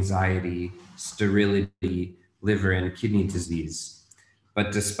 insomnia, anxiety, sterility, liver and kidney disease.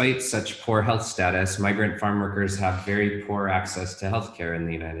 But despite such poor health status, migrant farm workers have very poor access to healthcare in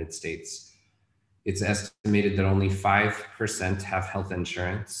the United States. It's estimated that only 5% have health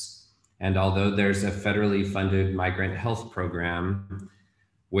insurance. And although there's a federally funded migrant health program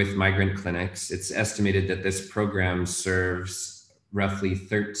with migrant clinics, it's estimated that this program serves roughly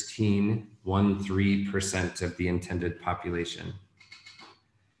 13% of the intended population.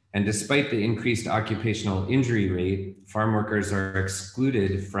 And despite the increased occupational injury rate, farm workers are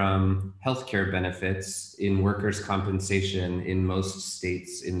excluded from healthcare benefits in workers' compensation in most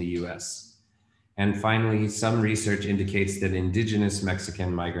states in the US. And finally, some research indicates that indigenous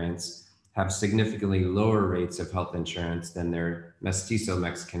Mexican migrants have significantly lower rates of health insurance than their mestizo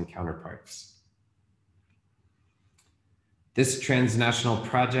Mexican counterparts. This transnational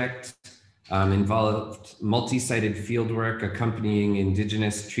project involved multi-sited fieldwork accompanying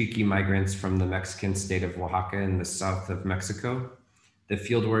indigenous Triqui migrants from the Mexican state of Oaxaca in the south of Mexico. The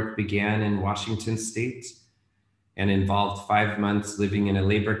fieldwork began in Washington state and involved 5 months living in a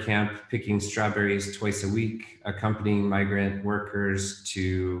labor camp, picking strawberries twice a week, accompanying migrant workers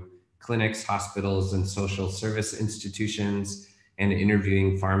to clinics, hospitals, and social service institutions, and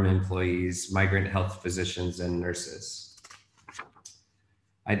interviewing farm employees, migrant health physicians, and nurses.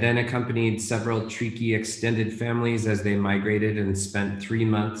 I then accompanied several Triqui extended families as they migrated and spent 3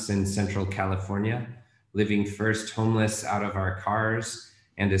 months in Central California, living first homeless out of our cars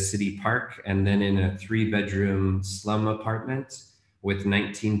and a city park, and then in a 3-bedroom slum apartment with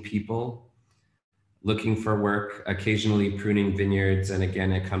 19 people, looking for work, occasionally pruning vineyards, and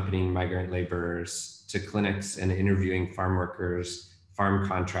again accompanying migrant laborers to clinics and interviewing farm workers, farm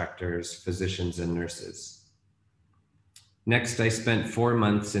contractors, physicians, and nurses. Next, I spent 4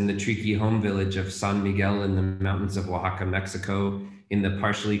 months in the Triqui home village of San Miguel in the mountains of Oaxaca, Mexico, in the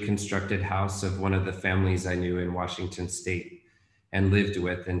partially constructed house of one of the families I knew in Washington state and lived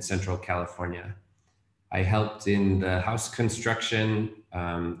with in Central California. I helped in the house construction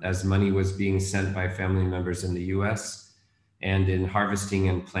as money was being sent by family members in the US, and in harvesting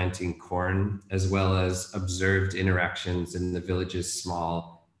and planting corn, as well as observed interactions in the village's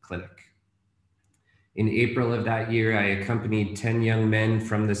small clinic. In April of that year, I accompanied 10 young men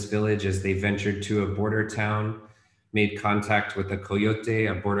from this village as they ventured to a border town, made contact with a coyote,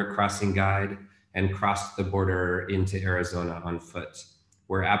 a border crossing guide, and crossed the border into Arizona on foot,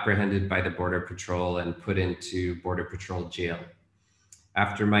 were apprehended by the Border Patrol and put into Border Patrol jail.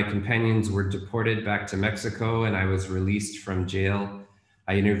 After my companions were deported back to Mexico and I was released from jail,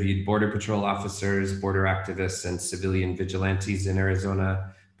 I interviewed Border Patrol officers, border activists, and civilian vigilantes in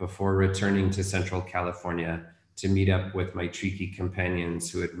Arizona before returning to Central California to meet up with my Triqui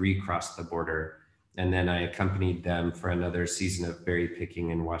companions who had recrossed the border. And then I accompanied them for another season of berry picking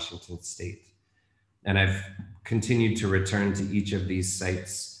in Washington state. And I've continued to return to each of these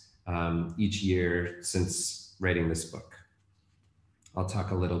sites each year since writing this book. I'll talk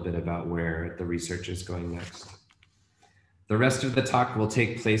a little bit about where the research is going next. The rest of the talk will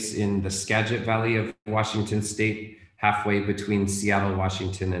take place in the Skagit Valley of Washington state, halfway between Seattle,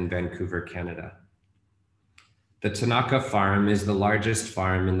 Washington, and Vancouver, Canada. The Tanaka Farm is the largest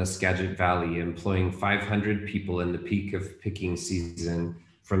farm in the Skagit Valley, employing 500 people in the peak of picking season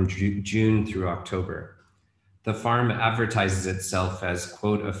from June through October. The farm advertises itself as,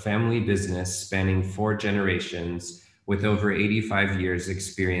 quote, a family business spanning 4 generations with over 85 years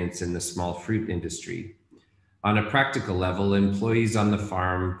experience in the small fruit industry. On a practical level, employees on the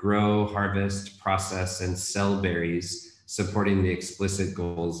farm grow, harvest, process, and sell berries, supporting the explicit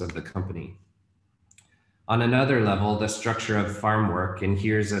goals of the company. On another level, the structure of farm work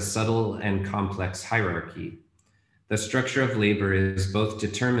adheres a subtle and complex hierarchy. The structure of labor is both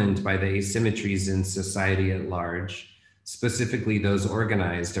determined by the asymmetries in society at large, specifically those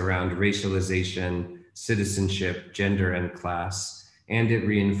organized around racialization, citizenship, gender, and class, and it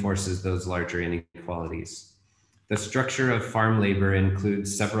reinforces those larger inequalities. The structure of farm labor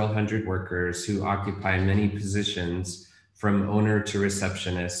includes several hundred workers who occupy many positions from owner to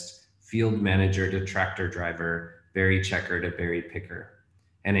receptionist, field manager to tractor driver, berry checker to berry picker.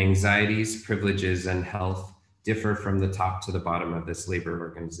 And anxieties, privileges, and health differ from the top to the bottom of this labor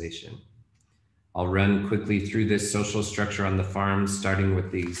organization. I'll run quickly through this social structure on the farm, starting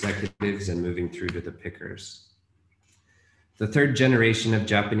with the executives and moving through to the pickers. The third generation of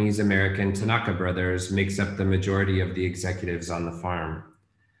Japanese American Tanaka brothers makes up the majority of the executives on the farm.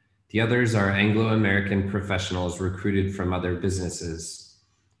 The others are Anglo-American professionals recruited from other businesses.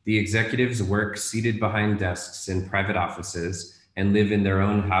 The executives work seated behind desks in private offices and live in their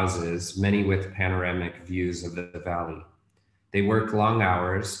own houses, many with panoramic views of the valley. They work long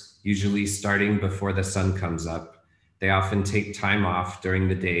hours, usually starting before the sun comes up. They often take time off during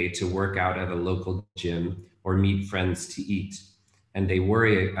the day to work out at a local gym or meet friends to eat. And they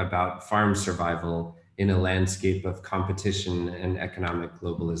worry about farm survival in a landscape of competition and economic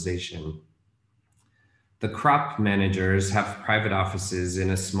globalization. The crop managers have private offices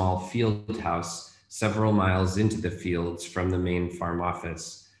in a small field house several miles into the fields from the main farm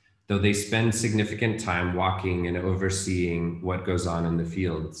office, though they spend significant time walking and overseeing what goes on in the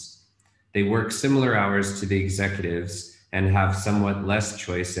fields. They work similar hours to the executives and have somewhat less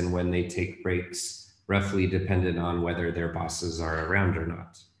choice in when they take breaks, roughly dependent on whether their bosses are around or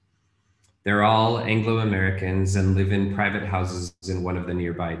not. They're all Anglo-Americans and live in private houses in one of the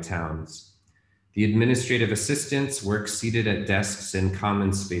nearby towns. The administrative assistants work seated at desks in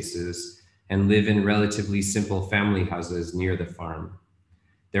common spaces and live in relatively simple family houses near the farm.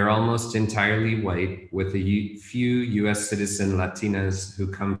 They're almost entirely white, with a few US citizen Latinas who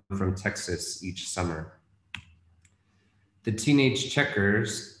come from Texas each summer. The teenage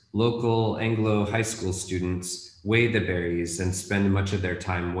checkers, local Anglo high school students, weigh the berries and spend much of their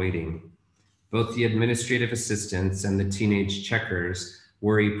time waiting. Both the administrative assistants and the teenage checkers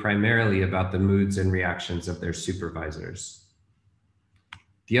worry primarily about the moods and reactions of their supervisors.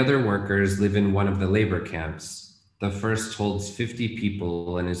 The other workers live in one of the labor camps. The first holds 50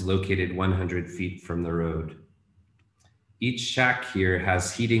 people and is located 100 feet from the road. Each shack here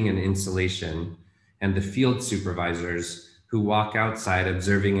has heating and insulation, and the field supervisors who walk outside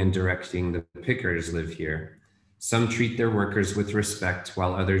observing and directing the pickers live here. Some treat their workers with respect,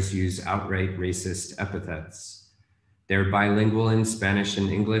 while others use outright racist epithets. They're bilingual in Spanish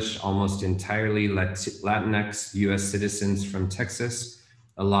and English, almost entirely Latinx US citizens from Texas,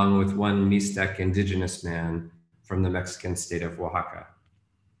 along with one Mixtec indigenous man from the Mexican state of Oaxaca.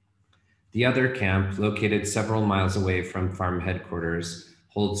 The other camp, located several miles away from farm headquarters,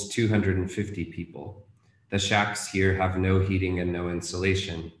 holds 250 people. The shacks here have no heating and no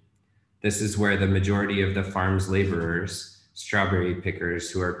insulation. This is where the majority of the farm's laborers, strawberry pickers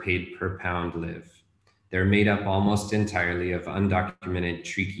who are paid per pound, live. They're made up almost entirely of undocumented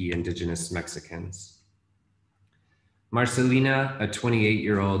Triqui indigenous Mexicans. Marcelina, a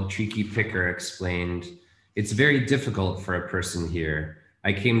 28-year-old Triqui picker, explained, "It's very difficult for a person here.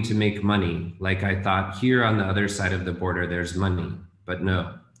 I came to make money, like I thought here on the other side of the border there's money, but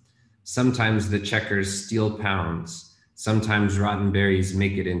no. Sometimes the checkers steal pounds. Sometimes rotten berries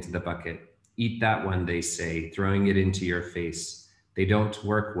make it into the bucket. Eat that one, they say, throwing it into your face. They don't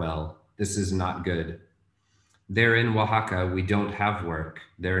work well. This is not good. There in Oaxaca, we don't have work.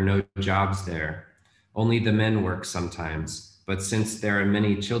 There are no jobs there. Only the men work sometimes, but since there are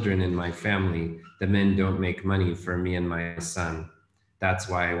many children in my family, the men don't make money for me and my son. That's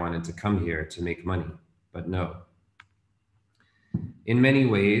why I wanted to come here to make money, but no." In many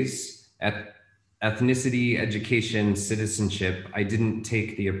ways, at ethnicity, education, citizenship, I didn't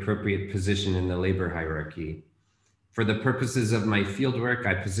take the appropriate position in the labor hierarchy. For the purposes of my fieldwork,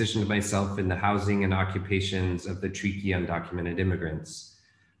 I positioned myself in the housing and occupations of the Triqui undocumented immigrants.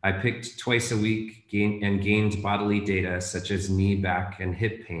 I picked twice a week and gained bodily data such as knee, back, and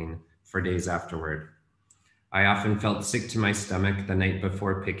hip pain for days afterward. I often felt sick to my stomach the night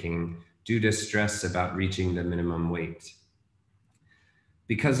before picking due to stress about reaching the minimum weight.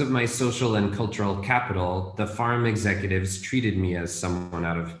 Because of my social and cultural capital, the farm executives treated me as someone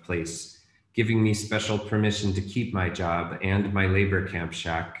out of place, giving me special permission to keep my job and my labor camp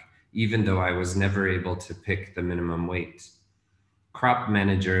shack, even though I was never able to pick the minimum weight. Crop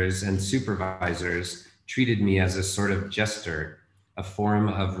managers and supervisors treated me as a sort of jester, a form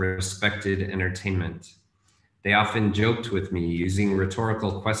of respected entertainment. They often joked with me using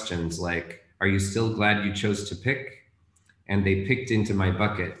rhetorical questions like, "Are you still glad you chose to pick?" And they picked into my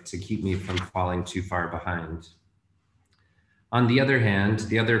bucket to keep me from falling too far behind. On the other hand,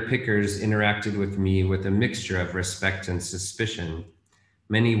 the other pickers interacted with me with a mixture of respect and suspicion.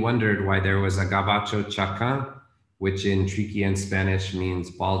 Many wondered why there was a gabacho chacan, which in Triqui and Spanish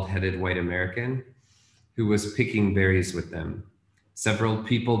means bald-headed white American, who was picking berries with them. Several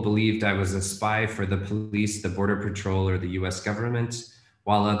people believed I was a spy for the police, the Border Patrol, or the US government,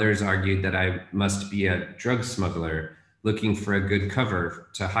 while others argued that I must be a drug smuggler looking for a good cover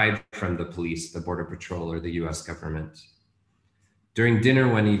to hide from the police, the Border Patrol, or the US government. During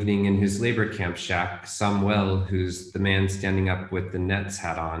dinner one evening in his labor camp shack, Samuel, who's the man standing up with the Nets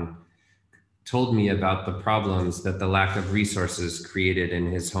hat on, told me about the problems that the lack of resources created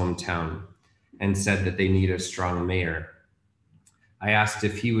in his hometown and said that they need a strong mayor. I asked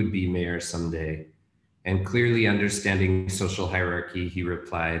if he would be mayor someday, and clearly understanding social hierarchy, he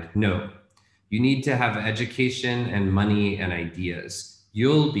replied, "No, you need to have education and money and ideas.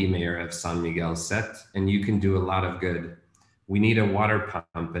 You'll be mayor of San Miguel, Seth, and you can do a lot of good. We need a water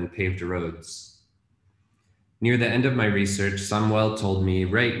pump and paved roads." Near the end of my research, Samuel told me,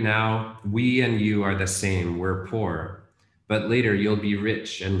 "Right now, we and you are the same, we're poor, but later you'll be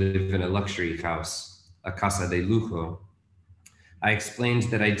rich and live in a luxury house, a casa de lujo." I explained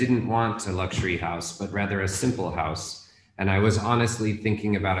that I didn't want a luxury house, but rather a simple house, and I was honestly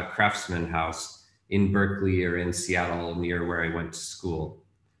thinking about a craftsman house in Berkeley or in Seattle, near where I went to school.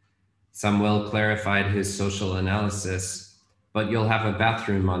 Samuel clarified his social analysis, "But you'll have a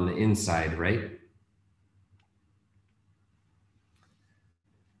bathroom on the inside, right?"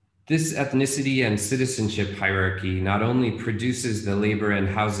 This ethnicity and citizenship hierarchy not only produces the labor and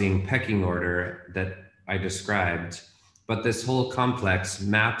housing pecking order that I described, but this whole complex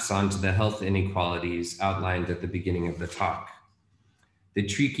maps onto the health inequalities outlined at the beginning of the talk. The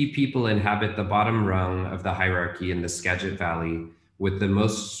Triqui people inhabit the bottom rung of the hierarchy in the Skagit Valley with the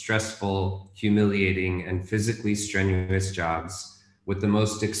most stressful, humiliating, and physically strenuous jobs, with the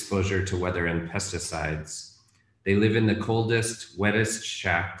most exposure to weather and pesticides. They live in the coldest, wettest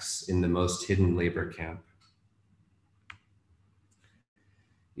shacks in the most hidden labor camp.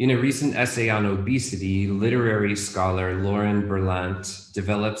 In a recent essay on obesity, literary scholar Lauren Berlant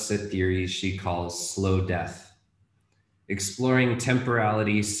develops a theory she calls slow death. Exploring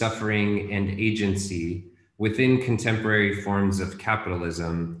temporality, suffering, and agency within contemporary forms of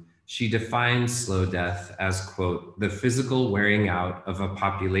capitalism, she defines slow death as, quote, "the physical wearing out of a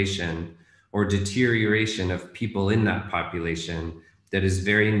population or deterioration of people in that population that is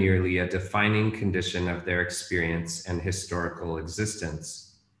very nearly a defining condition of their experience and historical existence."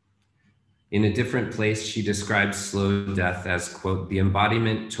 In a different place, she describes slow death as, quote, "the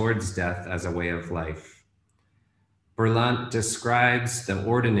embodiment towards death as a way of life." Berlant describes the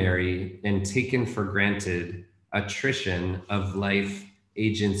ordinary and taken for granted attrition of life,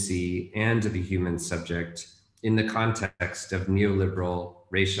 agency, and the human subject in the context of neoliberal,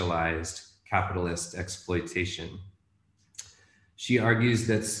 racialized, capitalist exploitation. She argues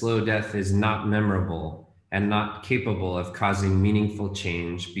that slow death is not memorable and not capable of causing meaningful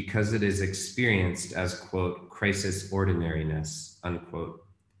change because it is experienced as, quote, "crisis ordinariness," unquote.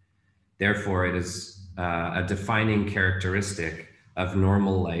 Therefore, it is a defining characteristic of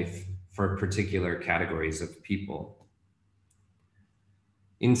normal life for particular categories of people.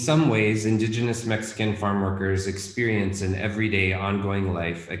 In some ways, indigenous Mexican farm workers experience an everyday ongoing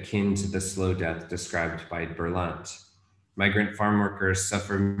life akin to the slow death described by Berlant. Migrant farm workers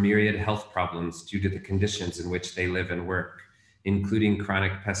suffer myriad health problems due to the conditions in which they live and work, including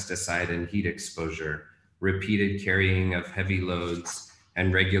chronic pesticide and heat exposure, repeated carrying of heavy loads,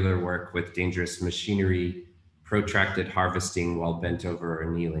 and regular work with dangerous machinery, protracted harvesting while bent over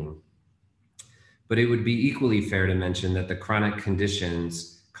or kneeling. But it would be equally fair to mention that the chronic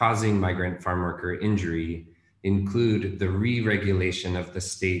conditions causing migrant farm worker injury include the re-regulation of the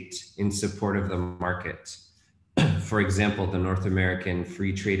state in support of the market. For example, the North American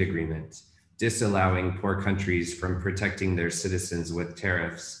Free Trade Agreement, disallowing poor countries from protecting their citizens with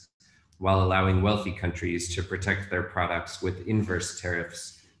tariffs, while allowing wealthy countries to protect their products with inverse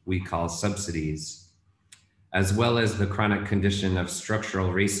tariffs we call subsidies, as well as the chronic condition of structural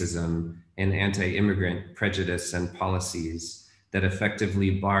racism and anti-immigrant prejudice and policies that effectively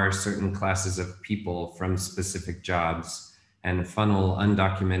bar certain classes of people from specific jobs and funnel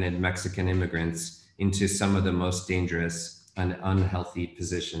undocumented Mexican immigrants into some of the most dangerous and unhealthy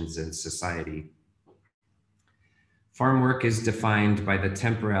positions in society. Farm work is defined by the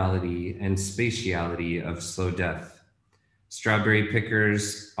temporality and spatiality of slow death. Strawberry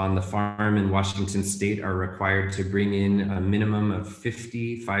pickers on the farm in Washington state are required to bring in a minimum of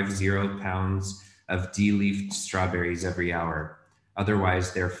 50 pounds of de-leafed strawberries every hour.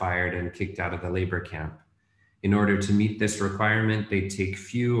 Otherwise, they're fired and kicked out of the labor camp. In order to meet this requirement, they take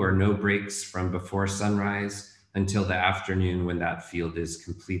few or no breaks from before sunrise until the afternoon when that field is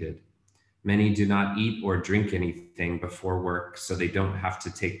completed. Many do not eat or drink anything before work, so they don't have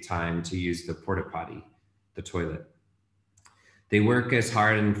to take time to use the porta potty. the toilet. They work as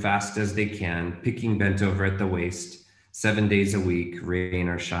hard and fast as they can, picking bent over at the waist, 7 days a week, rain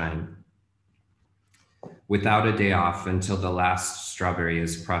or shine, without a day off until the last strawberry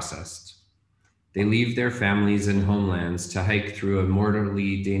is processed. They leave their families and homelands to hike through a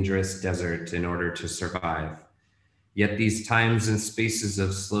mortally dangerous desert in order to survive. Yet these times and spaces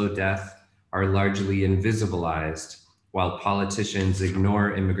of slow death are largely invisibilized, while politicians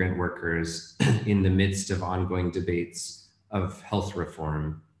ignore immigrant workers in the midst of ongoing debates of health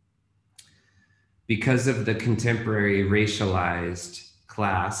reform. Because of the contemporary racialized,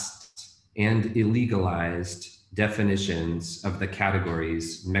 classed, and illegalized definitions of the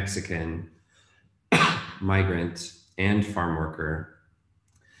categories Mexican, migrant, and farm worker,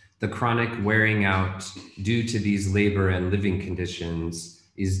 the chronic wearing out due to these labor and living conditions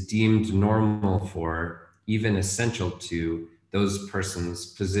is deemed normal for, even essential to, those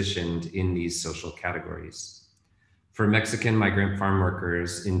persons positioned in these social categories. For Mexican migrant farm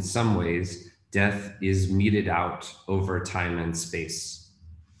workers, in some ways, death is meted out over time and space.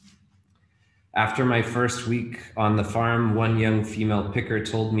 After my first week on the farm, one young female picker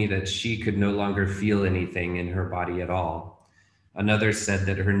told me that she could no longer feel anything in her body at all. Another said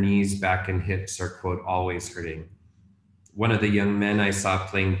that her knees, back, and hips are, quote, always hurting. One of the young men I saw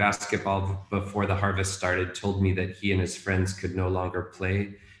playing basketball before the harvest started told me that he and his friends could no longer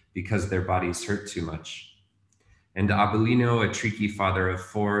play because their bodies hurt too much. And Abelino, a tricky father of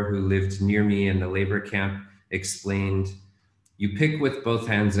 4 who lived near me in the labor camp, explained, "You pick with both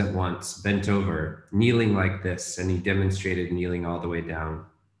hands at once, bent over, kneeling like this," and he demonstrated kneeling all the way down.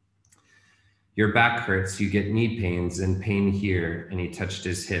 "Your back hurts, you get knee pains and pain here," and he touched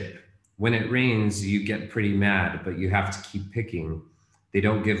his hip. "When it rains, you get pretty mad, but you have to keep picking. They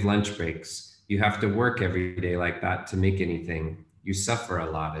don't give lunch breaks. You have to work every day like that to make anything. You suffer a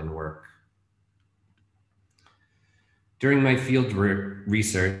lot in work." During my field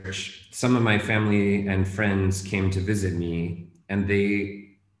research, some of my family and friends came to visit me, and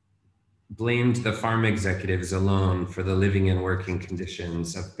they blamed the farm executives alone for the living and working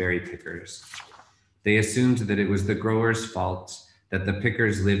conditions of berry pickers. They assumed that it was the growers' fault that the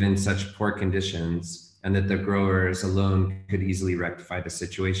pickers live in such poor conditions and that the growers alone could easily rectify the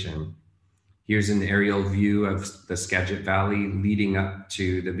situation. Here's an aerial view of the Skagit Valley leading up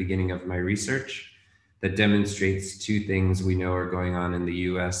to the beginning of my research that demonstrates 2 things we know are going on in the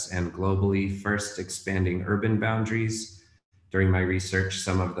US and globally. First, expanding urban boundaries. During my research,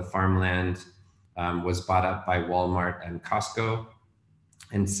 some of the farmland was bought up by Walmart and Costco.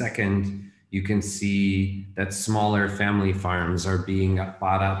 And second, you can see that smaller family farms are being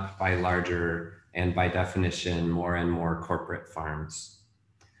bought up by larger and, by definition, more and more corporate farms.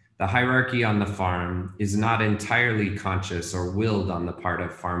 The hierarchy on the farm is not entirely conscious or willed on the part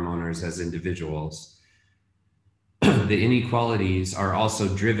of farm owners as individuals. The inequalities are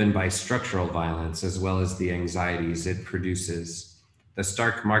also driven by structural violence as well as the anxieties it produces. The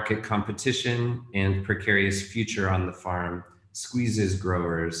stark market competition and precarious future on the farm squeezes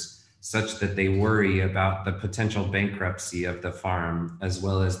growers such that they worry about the potential bankruptcy of the farm as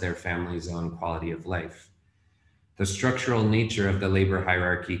well as their family's own quality of life. The structural nature of the labor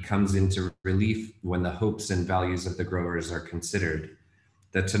hierarchy comes into relief when the hopes and values of the growers are considered.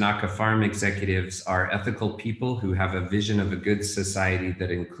 The Tanaka farm executives are ethical people who have a vision of a good society that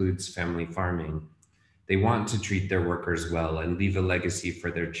includes family farming. They want to treat their workers well and leave a legacy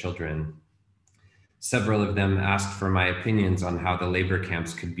for their children. Several of them asked for my opinions on how the labor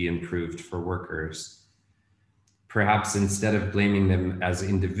camps could be improved for workers. Perhaps instead of blaming them as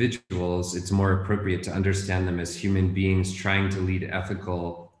individuals, it's more appropriate to understand them as human beings trying to lead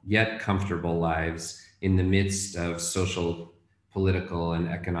ethical yet comfortable lives in the midst of social, political, and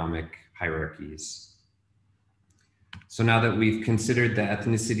economic hierarchies. So now that we've considered the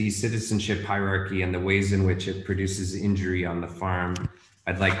ethnicity citizenship hierarchy and the ways in which it produces injury on the farm,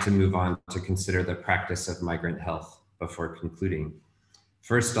 I'd like to move on to consider the practice of migrant health before concluding.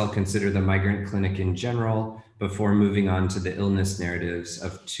 First, I'll consider the migrant clinic in general before moving on to the illness narratives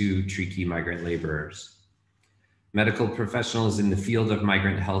of 2 tricky migrant laborers. Medical professionals in the field of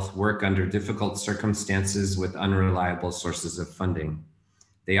migrant health work under difficult circumstances with unreliable sources of funding.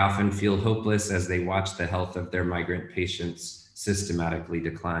 They often feel hopeless as they watch the health of their migrant patients systematically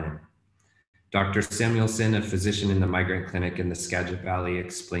decline. Dr. Samuelson, a physician in the migrant clinic in the Skagit Valley,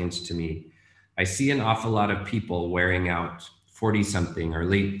 explained to me, "I see an awful lot of people wearing out, 40-something or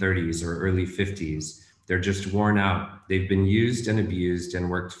late 30s or early 50s. They're just worn out. They've been used and abused and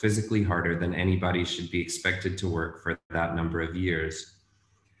worked physically harder than anybody should be expected to work for that number of years.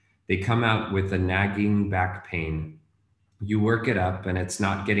 They come out with a nagging back pain. You work it up and it's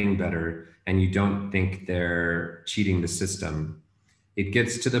not getting better, and you don't think they're cheating the system. It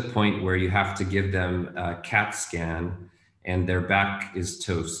gets to the point where you have to give them a CAT scan and their back is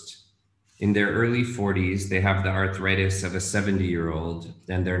toast. In their early 40s, they have the arthritis of a 70-year-old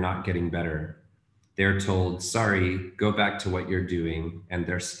and they're not getting better. They're told, sorry, go back to what you're doing, and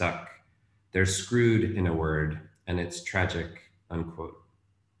they're stuck. They're screwed, in a word, and it's tragic, unquote.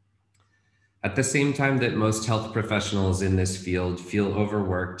 At the same time that most health professionals in this field feel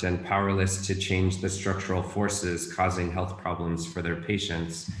overworked and powerless to change the structural forces causing health problems for their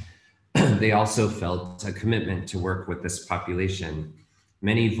patients, they also felt a commitment to work with this population.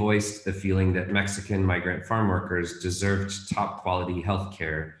 Many voiced the feeling that Mexican migrant farm workers deserved top quality health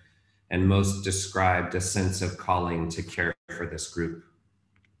care, and most described a sense of calling to care for this group.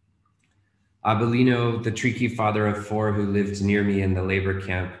 Abelino, the tricky father of 4 who lived near me in the labor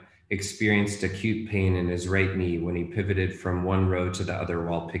camp, experienced acute pain in his right knee when he pivoted from one row to the other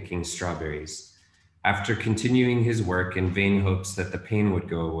while picking strawberries. After continuing his work in vain hopes that the pain would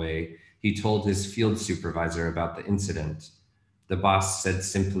go away, he told his field supervisor about the incident. The boss said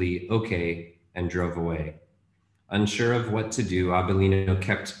simply, okay, and drove away. Unsure of what to do, Abelino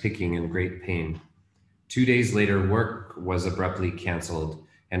kept picking in great pain. 2 days later, work was abruptly canceled,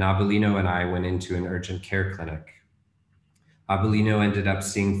 and Abelino and I went into an urgent care clinic. Abelino ended up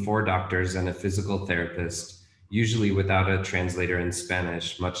seeing 4 doctors and a physical therapist, usually without a translator in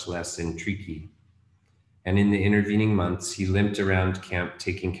Spanish, much less in Triqui. And in the intervening months, he limped around camp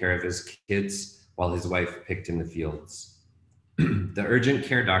taking care of his kids while his wife picked in the fields. The urgent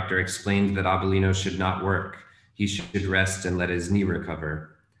care doctor explained that Abelino should not work. He should rest and let his knee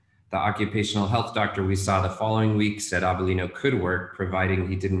recover. The occupational health doctor we saw the following week said Abelino could work, providing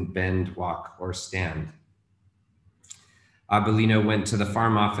he didn't bend, walk, or stand. Abelino went to the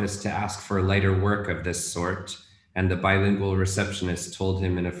farm office to ask for lighter work of this sort, and the bilingual receptionist told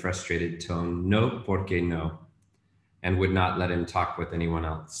him in a frustrated tone, no, porque no, and would not let him talk with anyone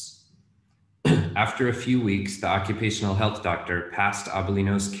else. After a few weeks, the occupational health doctor passed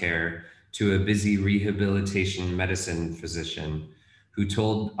Abelino's care to a busy rehabilitation medicine physician who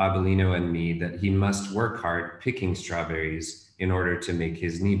told Abelino and me that he must work hard picking strawberries in order to make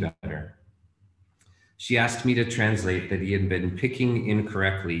his knee better. She asked me to translate that he had been picking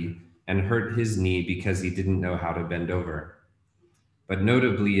incorrectly and hurt his knee because he didn't know how to bend over. But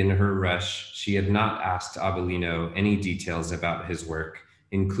notably in her rush, she had not asked Abelino any details about his work,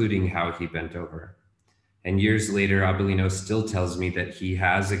 including how he bent over. And years later, Abelino still tells me that he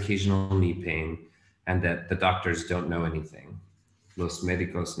has occasional knee pain and that the doctors don't know anything. Los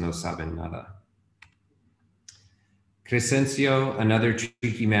médicos no saben nada. Crescencio, another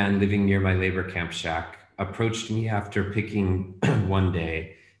tricky man living near my labor camp shack, approached me after picking one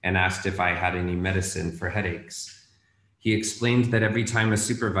day and asked if I had any medicine for headaches. He explained that every time a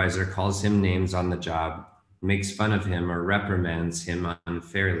supervisor calls him names on the job, makes fun of him or reprimands him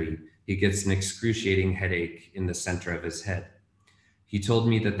unfairly, he gets an excruciating headache in the center of his head. He told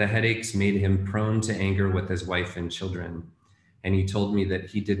me that the headaches made him prone to anger with his wife and children. And he told me that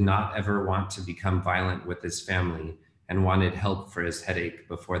he did not ever want to become violent with his family and wanted help for his headache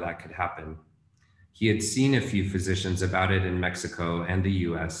before that could happen. He had seen a few physicians about it in Mexico and the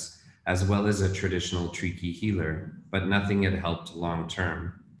US, as well as a traditional Triqui healer, but nothing had helped long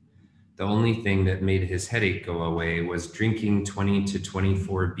term. The only thing that made his headache go away was drinking 20 to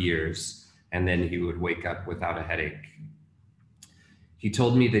 24 beers, and then he would wake up without a headache. He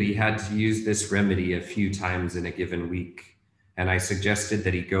told me that he had to use this remedy a few times in a given week, and I suggested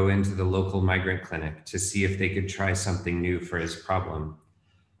that he go into the local migrant clinic to see if they could try something new for his problem.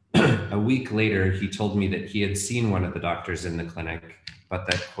 A week later, he told me that he had seen one of the doctors in the clinic, but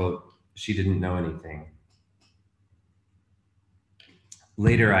that, quote, she didn't know anything.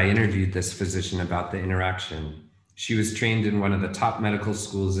 Later, I interviewed this physician about the interaction. She was trained in one of the top medical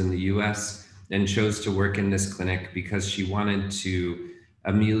schools in the US and chose to work in this clinic because she wanted to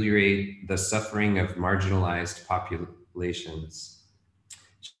ameliorate the suffering of marginalized populations.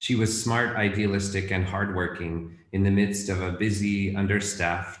 She was smart, idealistic, and hardworking in the midst of a busy,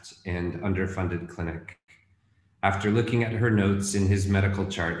 understaffed, and underfunded clinic. After looking at her notes in his medical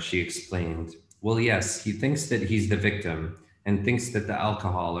chart, she explained, well, yes, he thinks that he's the victim and thinks that the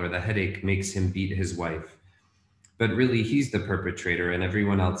alcohol or the headache makes him beat his wife. But really, he's the perpetrator and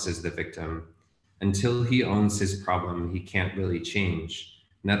everyone else is the victim. Until he owns his problem, he can't really change.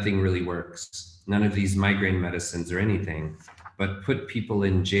 Nothing really works. None of these migraine medicines or anything, but put people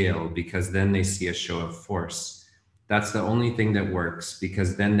in jail because then they see a show of force. That's the only thing that works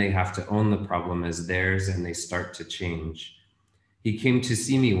because then they have to own the problem as theirs and they start to change. He came to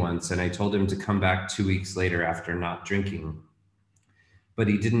see me once and I told him to come back 2 weeks later after not drinking. but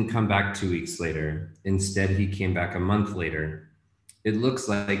he didn't come back 2 weeks later. Instead, he came back a month later. It looks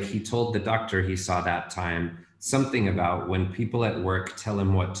like he told the doctor he saw that time something about when people at work tell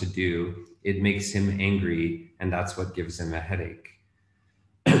him what to do, it makes him angry, and that's what gives him a headache.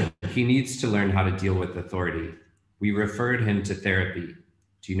 He needs to learn how to deal with authority. We referred him to therapy.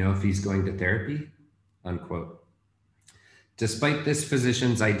 Do you know if he's going to therapy? Unquote. Despite this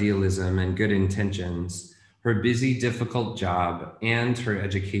physician's idealism and good intentions, her busy, difficult job and her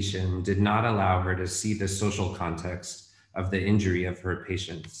education did not allow her to see the social context of the injury of her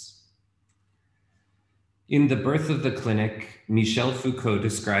patients. In The Birth of the Clinic, Michel Foucault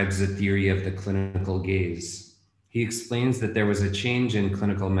describes the theory of the clinical gaze. He explains that there was a change in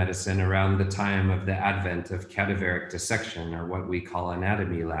clinical medicine around the time of the advent of cadaveric dissection, or what we call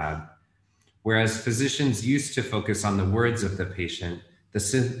anatomy lab. Whereas physicians used to focus on the words of the patient, the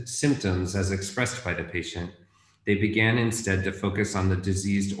symptoms as expressed by the patient, they began instead to focus on the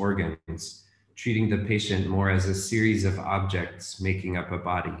diseased organs, treating the patient more as a series of objects making up a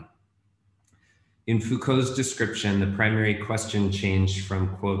body. In Foucault's description, the primary question changed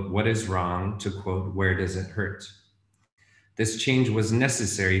from, quote, what is wrong, to, quote, where does it hurt? This change was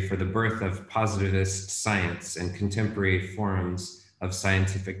necessary for the birth of positivist science and contemporary forms of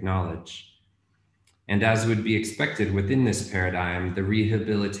scientific knowledge. And as would be expected within this paradigm, the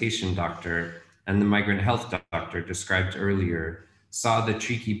rehabilitation doctor and the migrant health doctor described earlier saw the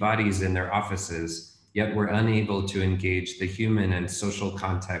tricky bodies in their offices, yet were unable to engage the human and social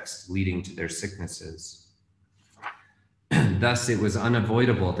context leading to their sicknesses. Thus, it was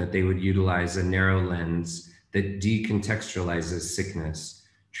unavoidable that they would utilize a narrow lens that decontextualizes sickness,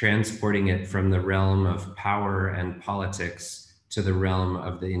 transporting it from the realm of power and politics to the realm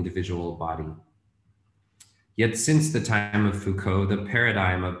of the individual body. Yet since the time of Foucault, the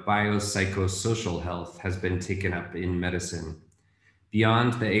paradigm of biopsychosocial health has been taken up in medicine.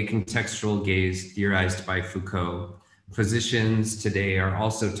 Beyond the acontextual gaze theorized by Foucault, physicians today are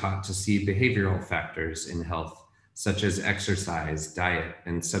also taught to see behavioral factors in health, such as exercise, diet,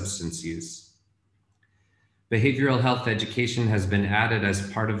 and substance use. Behavioral health education has been added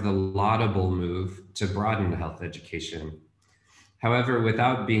as part of the laudable move to broaden health education. However,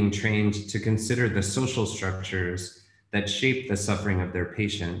 without being trained to consider the social structures that shape the suffering of their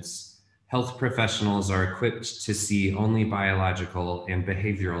patients, health professionals are equipped to see only biological and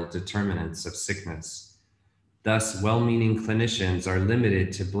behavioral determinants of sickness. Thus, well-meaning clinicians are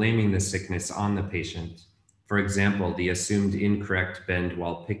limited to blaming the sickness on the patient. For example, the assumed incorrect bend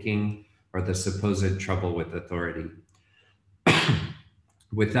while picking, or the supposed trouble with authority,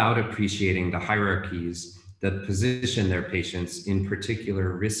 without appreciating the hierarchies that position their patients in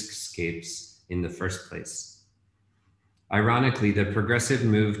particular riskscapes in the first place. Ironically, the progressive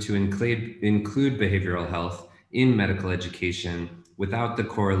move to include behavioral health in medical education without the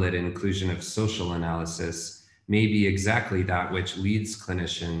correlate inclusion of social analysis may be exactly that which leads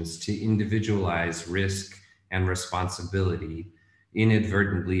clinicians to individualize risk and responsibility,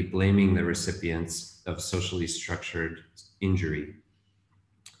 inadvertently blaming the recipients of socially structured injury.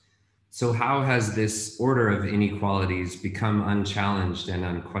 So how has this order of inequalities become unchallenged and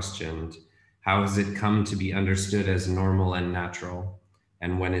unquestioned? How has it come to be understood as normal and natural?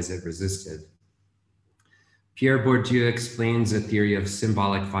 And when is it resisted? Pierre Bourdieu explains a theory of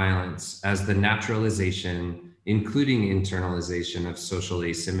symbolic violence as the naturalization, including internalization, of social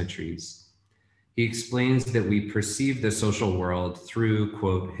asymmetries. He explains that we perceive the social world through,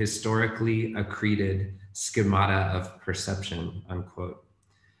 quote, historically accreted schemata of perception, unquote,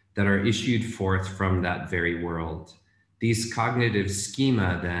 that are issued forth from that very world. These cognitive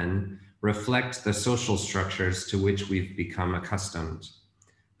schema then reflect the social structures to which we've become accustomed.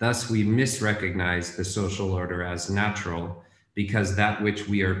 Thus, we misrecognize the social order as natural because that which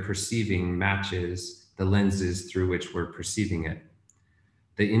we are perceiving matches the lenses through which we're perceiving it.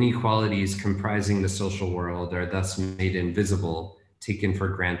 The inequalities comprising the social world are thus made invisible, taken for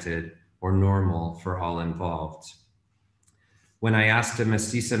granted, or normal for all involved. When I asked a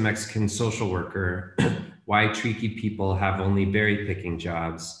mestiza Mexican social worker why tricky people have only berry picking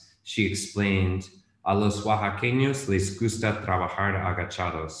jobs, she explained, "A los oaxaqueños les gusta trabajar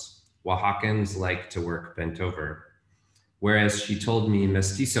agachados." Oaxacans like to work bent over. Whereas she told me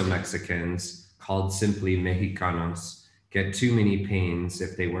mestizo Mexicans, called simply Mexicanos, get too many pains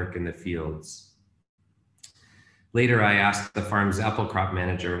if they work in the fields. Later, I asked the farm's apple crop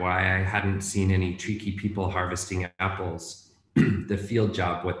manager why I hadn't seen any tricky people harvesting apples, the field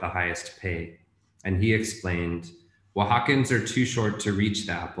job with the highest pay. And he explained, Oaxacans are too short to reach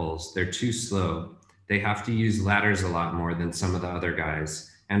the apples. They're too slow. They have to use ladders a lot more than some of the other guys.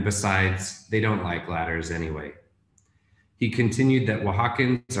 And besides, they don't like ladders anyway. He continued that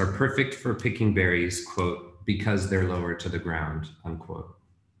Oaxacans are perfect for picking berries, quote, because they're lower to the ground, unquote.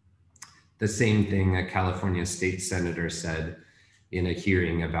 The same thing a California state senator said in a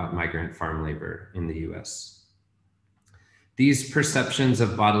hearing about migrant farm labor in the US. These perceptions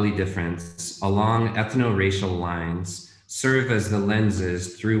of bodily difference along ethno-racial lines serve as the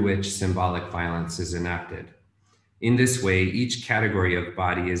lenses through which symbolic violence is enacted. In this way, each category of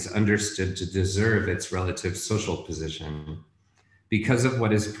body is understood to deserve its relative social position. Because of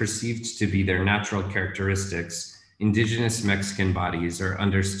what is perceived to be their natural characteristics, indigenous Mexican bodies are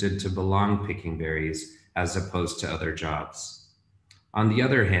understood to belong picking berries as opposed to other jobs. On the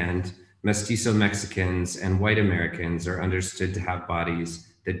other hand, mestizo Mexicans and white Americans are understood to have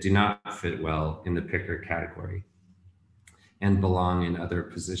bodies that do not fit well in the picker category and belong in other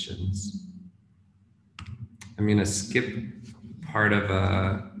positions. I'm going to skip part of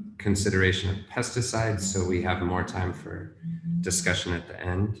a consideration of pesticides so we have more time for discussion at the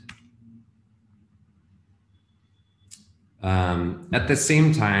end. At the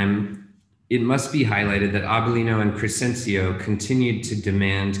same time, it must be highlighted that Abelino and Crescencio continued to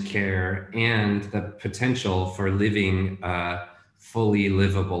demand care and the potential for living a fully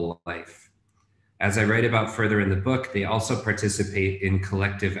livable life. As I write about further in the book, they also participate in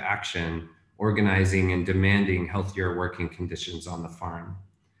collective action, organizing and demanding healthier working conditions on the farm.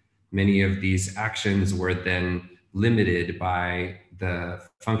 Many of these actions were then limited by the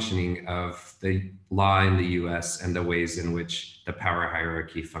functioning of the law in the US and the ways in which the power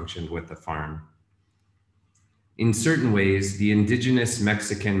hierarchy functioned with the farm. In certain ways, the indigenous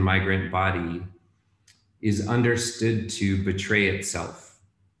Mexican migrant body is understood to betray itself,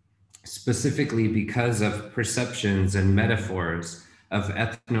 specifically because of perceptions and metaphors of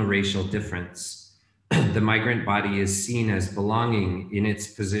ethno-racial difference. The migrant body is seen as belonging in its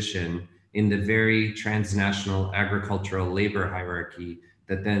position in the very transnational agricultural labor hierarchy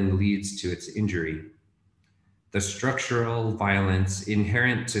that then leads to its injury. The structural violence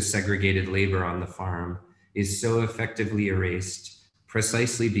inherent to segregated labor on the farm is so effectively erased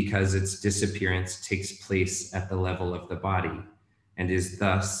precisely because its disappearance takes place at the level of the body and is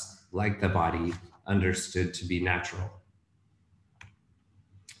thus, like the body, understood to be natural.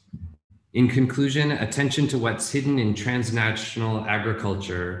 In conclusion, attention to what's hidden in transnational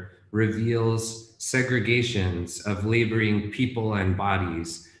agriculture reveals segregations of laboring people and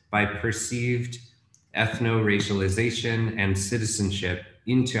bodies by perceived ethno-racialization and citizenship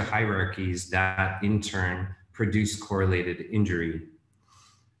into hierarchies that in turn produce correlated injury.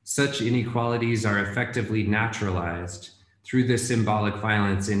 Such inequalities are effectively naturalized through the symbolic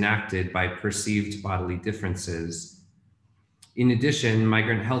violence enacted by perceived bodily differences. In addition,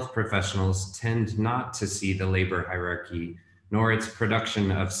 migrant health professionals tend not to see the labor hierarchy nor its production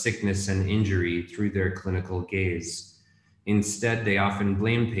of sickness and injury through their clinical gaze. Instead, they often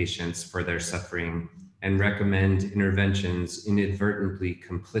blame patients for their suffering and recommend interventions inadvertently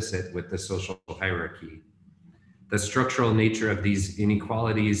complicit with the social hierarchy. The structural nature of these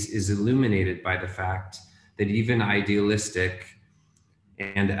inequalities is illuminated by the fact that even idealistic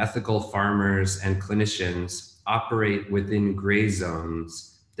and ethical farmers and clinicians operate within gray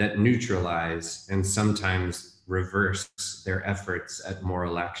zones that neutralize and sometimes reverse their efforts at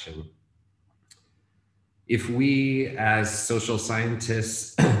moral action. If we, as social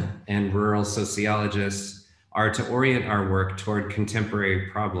scientists and rural sociologists, are to orient our work toward contemporary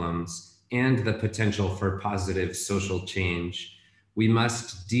problems and the potential for positive social change, we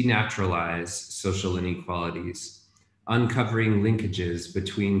must denaturalize social inequalities, uncovering linkages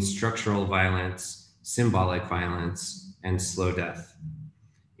between structural violence, symbolic violence, and slow death.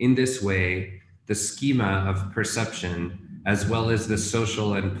 In this way, the schema of perception, as well as the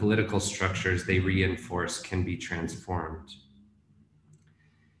social and political structures they reinforce, can be transformed.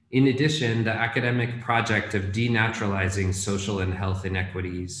 In addition, the academic project of denaturalizing social and health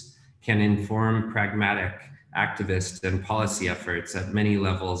inequities can inform pragmatic, activist, and policy efforts at many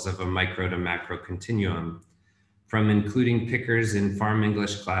levels of a micro to macro continuum, from including pickers in farm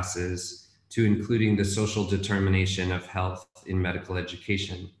English classes to including the social determination of health in medical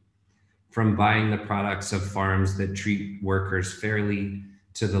education, from buying the products of farms that treat workers fairly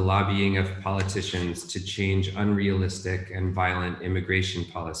to the lobbying of politicians to change unrealistic and violent immigration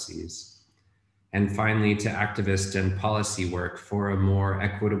policies, and finally to activist and policy work for a more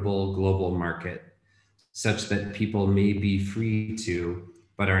equitable global market, such that people may be free to,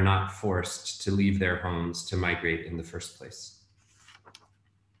 but are not forced to leave their homes to migrate in the first place.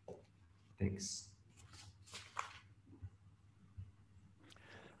 Thanks.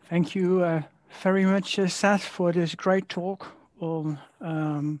 Thank you very much, Seth, for this great talk on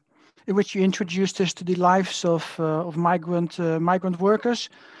in which you introduced us to the lives of migrant workers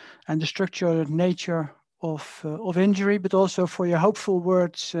and the structural nature of injury, but also for your hopeful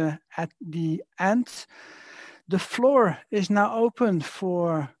words at the end. The floor is now open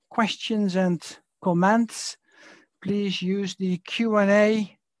for questions and comments. Please use the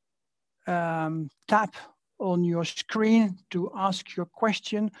Q&A tab on your screen to ask your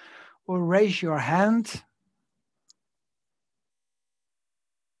question or raise your hand.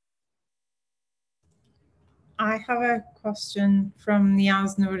 I have a question from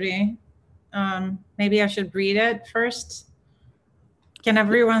Niaz Nouri. Maybe I should read it first. Can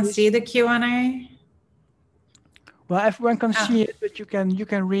everyone see the Q&A? Well, everyone can see it, but you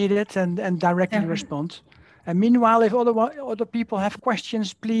can read it and directly respond. And meanwhile, if other people have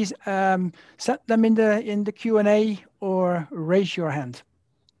questions, please set them in the Q&A or raise your hand.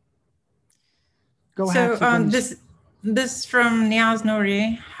 Go ahead. So this from Niaz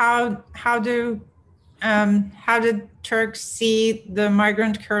Nouri. How did Turks see the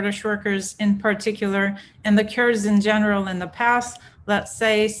migrant Kurdish workers in particular and the Kurds in general in the past, let's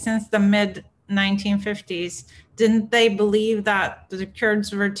say since the mid-1950s? Didn't they believe that the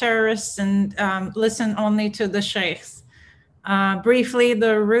Kurds were terrorists and listen only to the sheikhs? Briefly,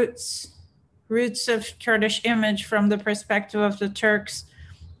 the roots of Kurdish image from the perspective of the Turks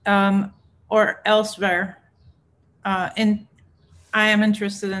or elsewhere. I am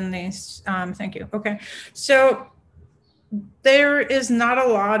interested in these. Thank you. Okay. So there is not a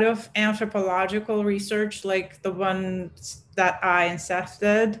lot of anthropological research like the ones that I and Seth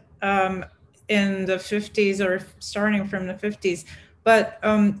did in the 50s or starting from the 50s. But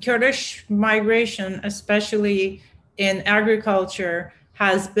Kurdish migration, especially in agriculture,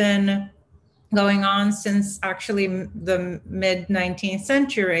 has been going on since actually the mid-19th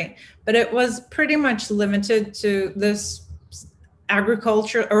century. But it was pretty much limited to this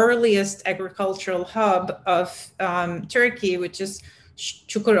earliest agricultural hub of Turkey, which is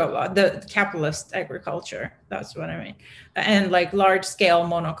Çukurova, the capitalist agriculture. That's what I mean. And like large scale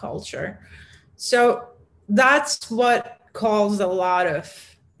monoculture. So that's what calls a lot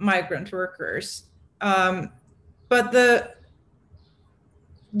of migrant workers. But the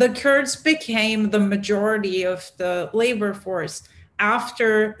Kurds became the majority of the labor force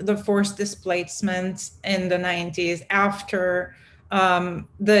after the forced displacement in the 90s, after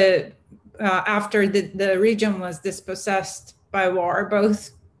the region was dispossessed by war,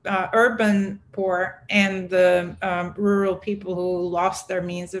 both urban poor and the rural people who lost their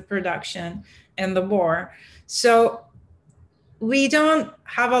means of production in the war. So we don't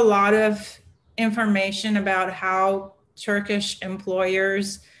have a lot of information about how Turkish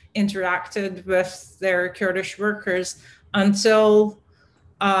employers interacted with their Kurdish workers until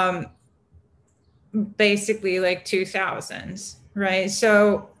basically like 2000s, right?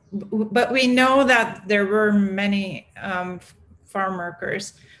 So, but we know that there were many farm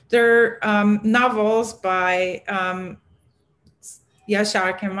workers. There are novels by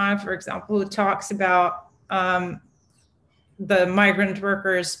Yaşar Kemal, for example, who talks about the migrant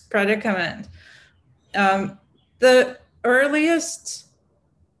workers' predicament. The earliest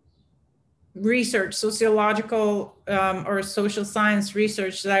research, sociological or social science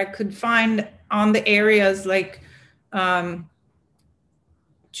research that I could find on the areas like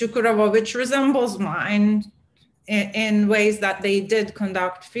Çukurova, which resembles mine in ways that they did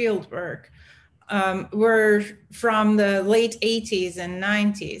conduct field work, were from the late 80s and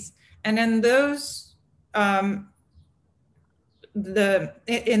 90s. And in those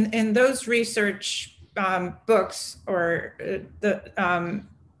in those research books, or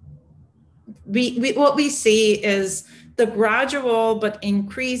what we see is the gradual but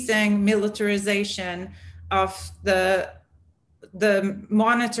increasing militarization of the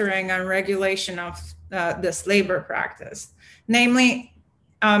monitoring and regulation of this labor practice. Namely,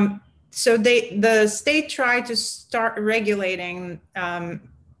 so the state tried to start regulating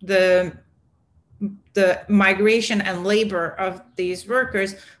the migration and labor of these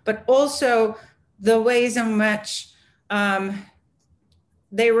workers, but also the ways in which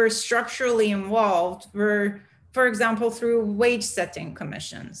they were structurally involved were, for example, through wage setting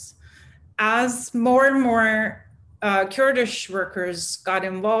commissions. As more and more Kurdish workers got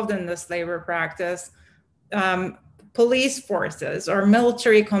involved in this labor practice, police forces or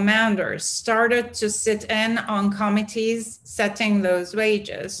military commanders started to sit in on committees setting those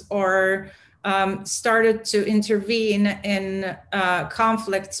wages, or started to intervene in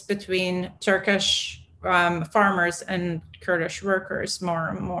conflicts between Turkish farmers and Kurdish workers more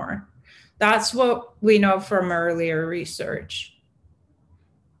and more. That's what we know from earlier research.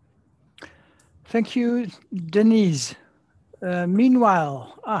 Thank you, Deniz.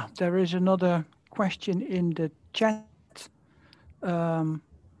 Meanwhile, there is another question in the chat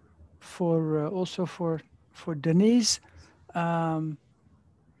also for Deniz.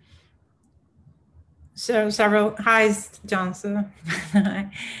 So hi, Johnson.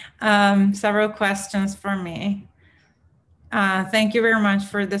 Several questions for me. Thank you very much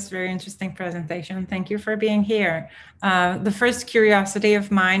for this very interesting presentation. Thank you for being here. The first curiosity of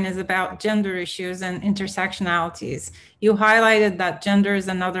mine is about gender issues and intersectionalities. You highlighted that gender is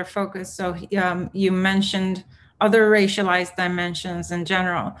another focus, so you mentioned other racialized dimensions in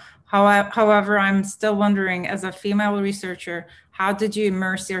general. However, I'm still wondering, as a female researcher, how did you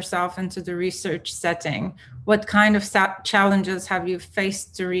immerse yourself into the research setting? What kind of challenges have you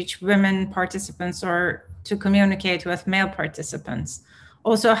faced to reach women participants or to communicate with male participants?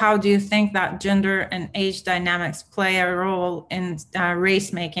 Also, how do you think that gender and age dynamics play a role in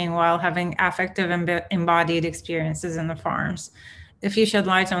race making while having affective embodied experiences in the farms? If you shed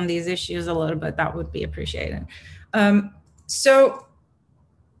light on these issues a little bit, that would be appreciated. So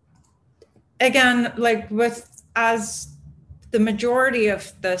again, as the majority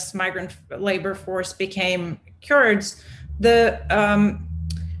of this migrant labor force became Kurds, the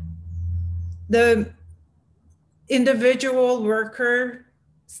individual worker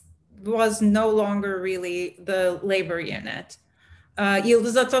was no longer really the labor unit.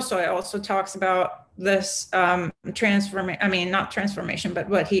 Yıldız Atasoy also talks about this not transformation, but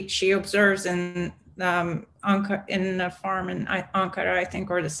what she observes in a farm in Ankara, I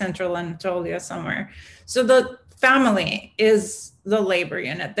think, or the central Anatolia somewhere. So the family is the labor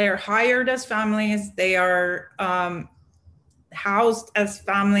unit. They're hired as families. They are housed as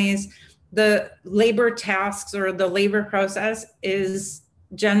families. The labor tasks or the labor process is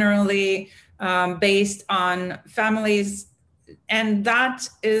generally based on families. And that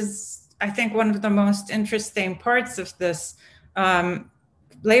is, I think, one of the most interesting parts of this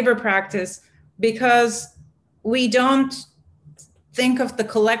labor practice, because we don't think of the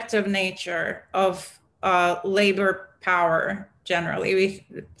collective nature of labor power generally. We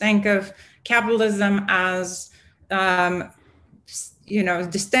think of capitalism as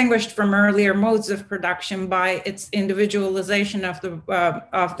distinguished from earlier modes of production by its individualization of the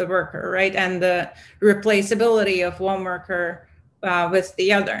worker, right, and the replaceability of one worker with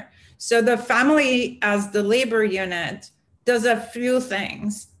the other. So the family as the labor unit does a few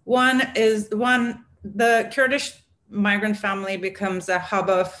things. The Kurdish migrant family becomes a hub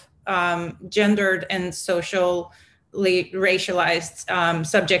of gendered and socially racialized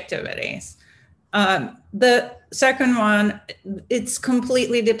subjectivities. The second one, it's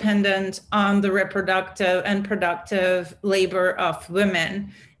completely dependent on the reproductive and productive labor of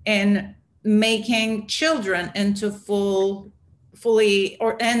women in making children into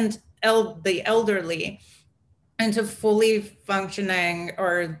the elderly into fully functioning,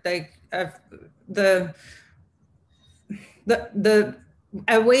 or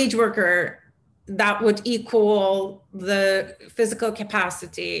a wage worker that would equal the physical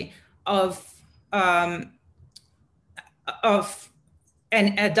capacity of an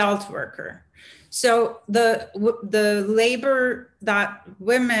adult worker. So the labor that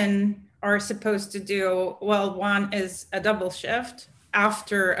women are supposed to do, well, one is a double shift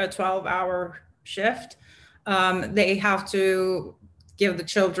after a 12-hour shift. They have to give the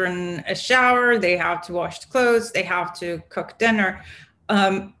children a shower, they have to wash the clothes, they have to cook dinner.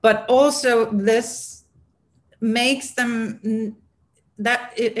 But also this makes them,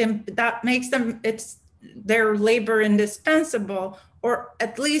 it's their labor indispensable, or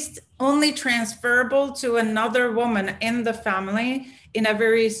at least only transferable to another woman in the family in a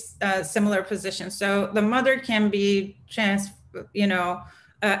very similar position. So the mother can be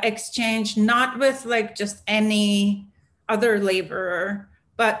exchanged not with just any other laborer,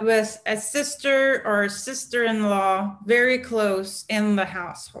 but with a sister or sister-in-law very close in the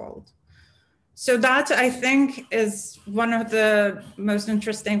household. So that, I think, is one of the most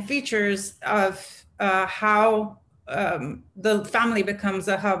interesting features of how the family becomes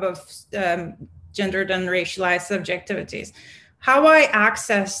a hub of gendered and racialized subjectivities. How I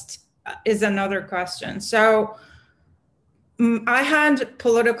accessed is another question. So I had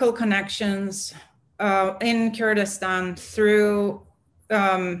political connections in Kurdistan through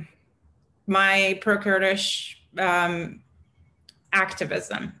my pro-Kurdish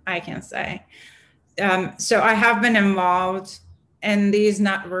activism, I can say. So I have been involved in these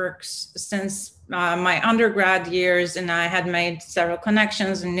networks since my undergrad years, and I had made several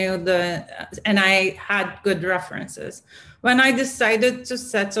connections and and I had good references. When I decided to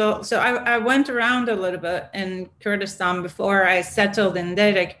settle, so I went around a little bit in Kurdistan before I settled in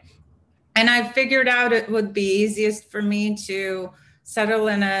Derik. And I figured out it would be easiest for me to settle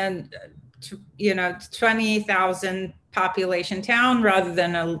in a 20,000 population town rather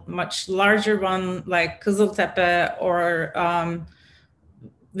than a much larger one like Kızıltepe or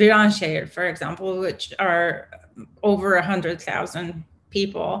Viranşehir, for example, which are over 100,000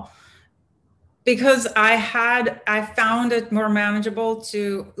 people, because I found it more manageable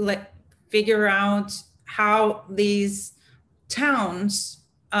to figure out how these towns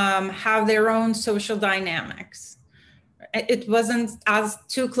have their own social dynamics. It wasn't as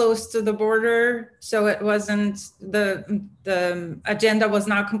too close to the border, so it wasn't the agenda was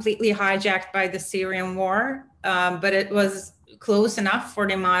not completely hijacked by the Syrian war, but it was close enough,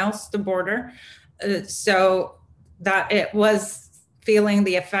 40 miles to the border, so that it was feeling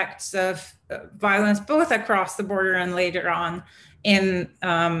the effects of violence both across the border and later on in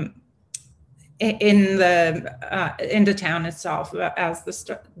the town itself as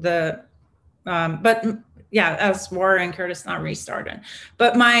as war in Kurdistan restarted.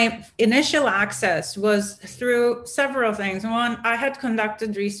 But my initial access was through several things. One, I had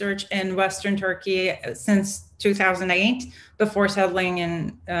conducted research in Western Turkey since 2008, before settling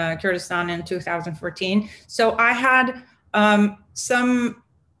in Kurdistan in 2014. So I had some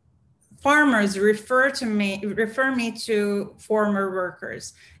farmers refer me to former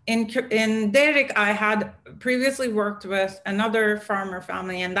workers. In Derik, I had previously worked with another farmer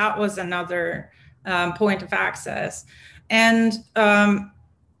family, and that was another point of access. And then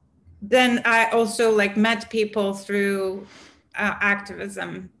I also met people through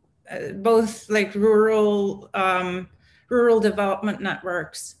activism, both rural development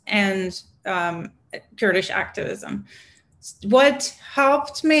networks and Kurdish activism. What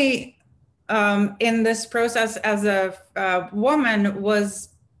helped me in this process as a woman was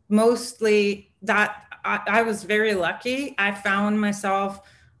mostly that I was very lucky. I found myself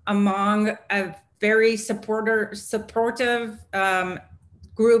among a very supportive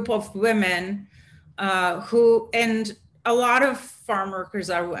group of women who, and a lot of farm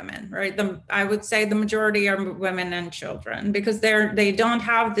workers are women, right? I would say the majority are women and children, because they don't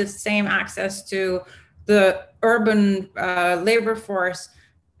have the same access to the urban labor force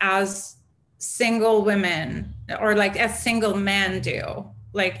as single women or as single men do,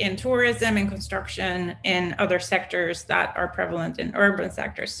 like in tourism and construction and other sectors that are prevalent in urban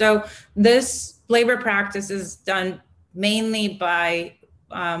sectors. So this labor practice is done mainly by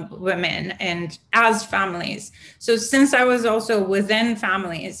women and as families. So since I was also within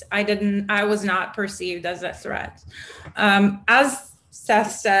families, I was not perceived as a threat. As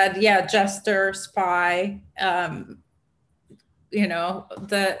Seth said, yeah, jester, spy,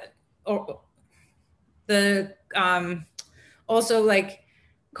 also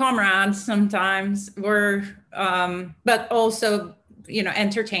comrades sometimes were, but also,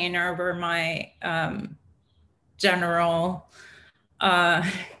 entertainer were my general, can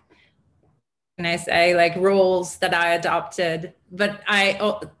I say, roles that I adopted. But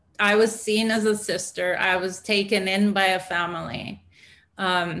I was seen as a sister. I was taken in by a family,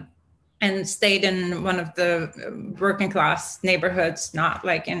 and stayed in one of the working class neighborhoods, not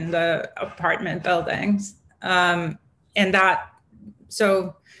in the apartment buildings. And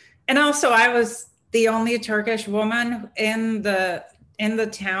also I was the only Turkish woman in the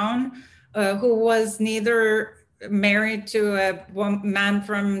town who was neither married to a man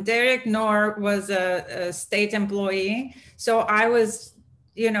from Derik nor was a state employee. So I was,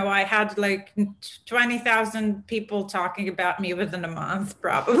 I had 20,000 people talking about me within a month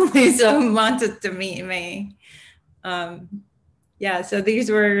probably, so wanted to meet me. So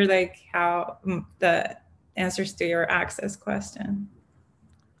these were how the answers to your access question.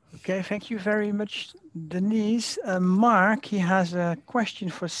 Okay, thank you very much, Deniz. Mark, he has a question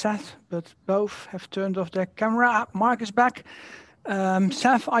for Seth, but both have turned off their camera. Mark is back.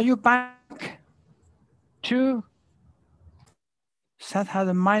 Seth, are you back too? Seth had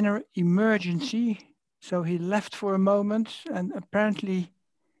a minor emergency, so he left for a moment, and apparently...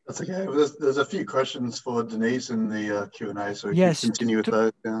 That's okay. There's a few questions for Deniz in the Q&A, so yes, continue with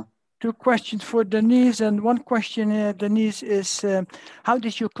those. Yeah. Two questions for Deniz, and one question, Deniz, is how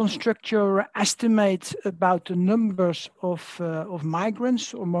did you construct your estimate about the numbers of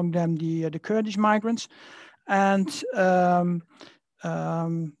migrants, among them the Kurdish migrants, and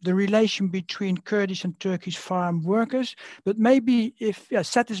the relation between Kurdish and Turkish farm workers? But maybe if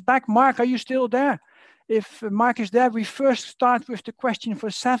Seth is back, Mark, are you still there? If Mark is there, we first start with the question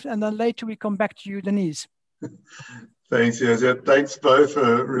for Seth, and then later we come back to you, Deniz. Thanks, yes. Yeah, thanks both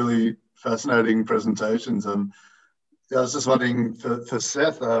for really fascinating presentations. I was just wondering for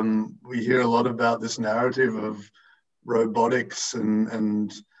Seth, we hear a lot about this narrative of robotics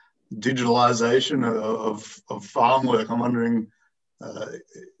and digitalization of farm work. I'm wondering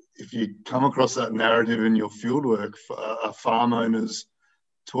if you come across that narrative in your fieldwork. Are farm owners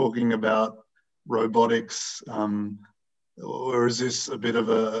talking about robotics, or is this a bit of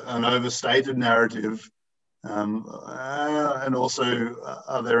an overstated narrative? And also,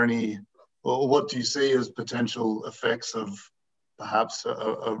 are there any, or what do you see as potential effects of perhaps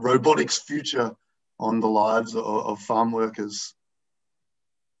a robotics future on the lives of farm workers?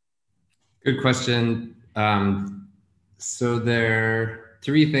 Good question. So there are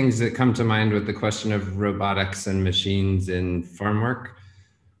three things that come to mind with the question of robotics and machines in farm work.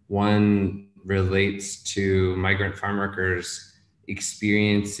 One relates to migrant farm workers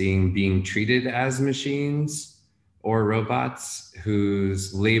experiencing being treated as machines or robots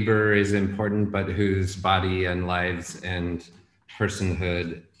whose labor is important, but whose body and lives and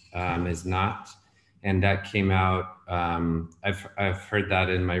personhood is not. And that came out, I've heard that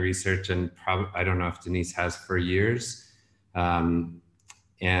in my research, and I don't know if Deniz has for years. And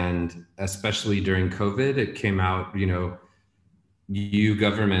especially during COVID, it came out, you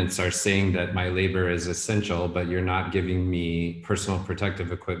governments are saying that my labor is essential, but you're not giving me personal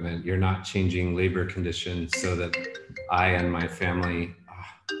protective equipment. You're not changing labor conditions so that I and my family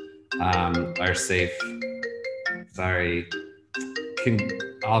are safe. Sorry,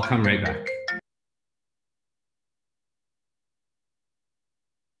 I'll come right back.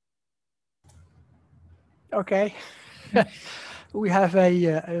 Okay. We have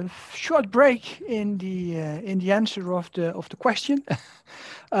a short break in the answer of the question.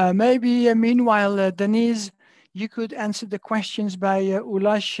 Maybe meanwhile, Deniz, you could answer the questions by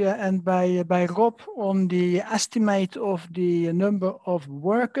Ulash and by Rob on the estimate of the number of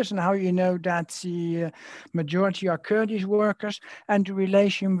workers and how you know that the majority are Kurdish workers, and the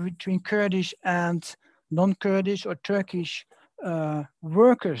relation between Kurdish and non-Kurdish or Turkish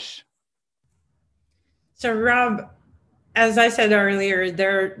workers. So Rob, as I said earlier,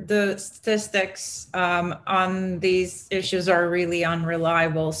 the statistics on these issues are really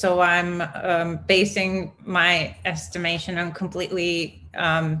unreliable. So I'm basing my estimation on completely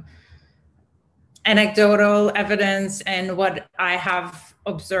anecdotal evidence and what I have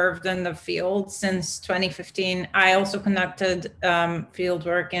observed in the field since 2015. I also conducted field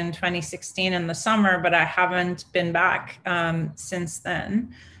work in 2016 in the summer, but I haven't been back since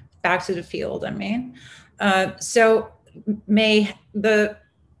then, back to the field, I mean. So the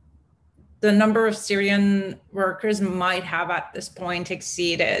number of Syrian workers might have at this point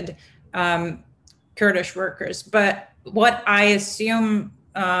exceeded Kurdish workers. But what I assume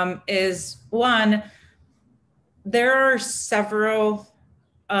is, one, there are several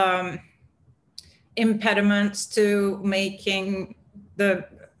impediments to making the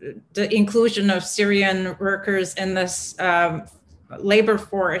inclusion of Syrian workers in this labor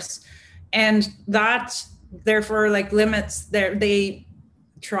force, and that therefore limits they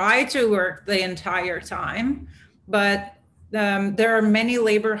try to work the entire time, but there are many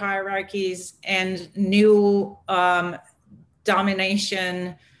labor hierarchies and new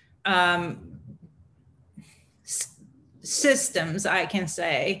domination systems, I can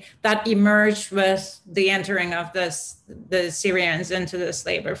say, that emerged with the entering of the Syrians into this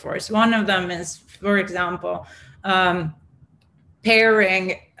labor force. One of them is, for example,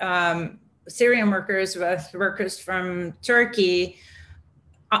 pairing Syrian workers with workers from Turkey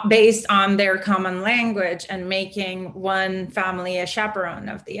based on their common language and making one family a chaperone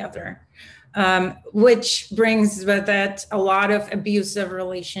of the other, which brings with it a lot of abusive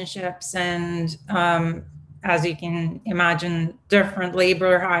relationships and, as you can imagine, different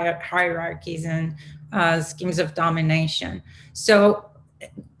labor hierarchies and schemes of domination. So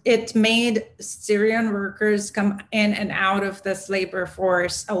it made Syrian workers come in and out of this labor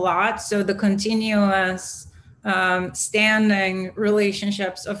force a lot. So the continuous standing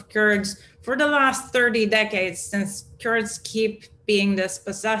relationships of Kurds for the last 30 decades, since Kurds keep being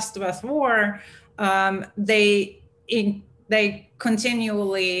dispossessed with war, they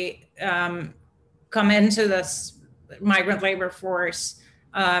continually come into this migrant labor force,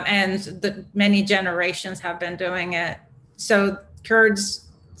 and many generations have been doing it. So Kurds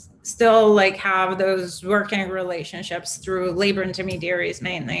still have those working relationships through labor intermediaries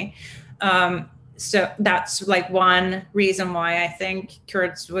mainly. So that's one reason why I think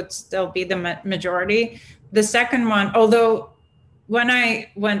Kurds would still be the majority. The second one, although when I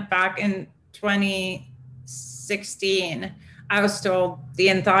went back in 2016, I was told the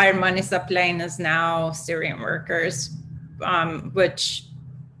entire Manisa plain is now Syrian workers, which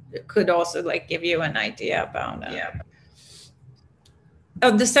could also give you an idea about it. Yeah.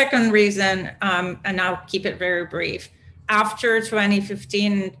 The second reason, and I'll keep it very brief, after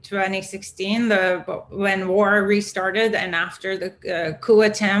 2015, 2016, when war restarted and after the coup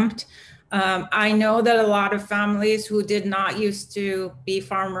attempt, I know that a lot of families who did not used to be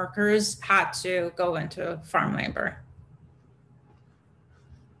farm workers had to go into farm labor.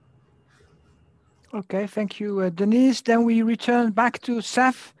 Okay, thank you, Deniz. Then we return back to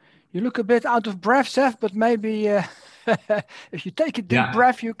Seth. You look a bit out of breath, Seth, but maybe if you take a deep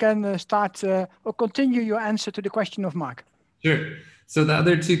breath, you can start or continue your answer to the question of Mark. Sure. So the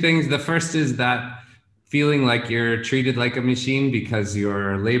other two things, the first is that feeling like you're treated like a machine because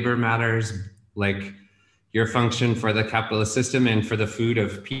your labor matters, like your function for the capitalist system and for the food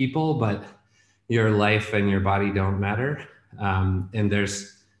of people, but your life and your body don't matter. And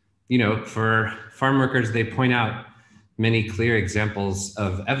there's, you know, for farm workers, they point out many clear examples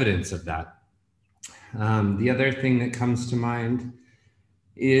of evidence of that. The other thing that comes to mind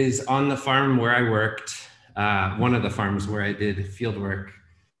is on the farm where I worked, one of the farms where I did field work,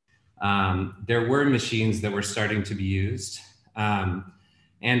 there were machines that were starting to be used. And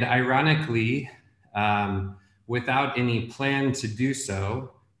ironically, without any plan to do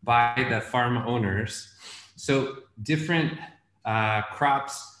so by the farm owners. So different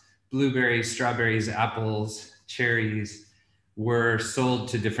crops, blueberries, strawberries, apples, cherries, were sold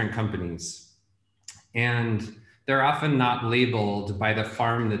to different companies. And they're often not labeled by the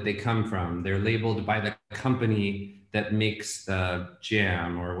farm that they come from. They're labeled by the company that makes the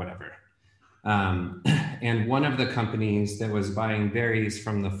jam or whatever. And one of the companies that was buying berries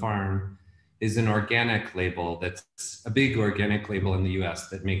from the farm is an organic label that's a big organic label in the US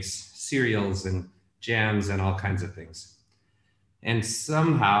that makes cereals and jams and all kinds of things. And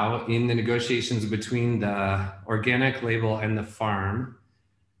somehow in the negotiations between the organic label and the farm,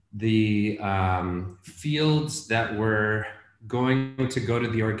 the fields that were going to go to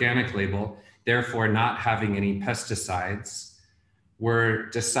the organic label, therefore not having any pesticides, were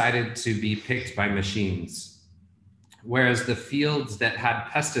decided to be picked by machines. Whereas the fields that had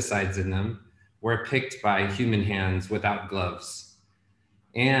pesticides in them were picked by human hands without gloves.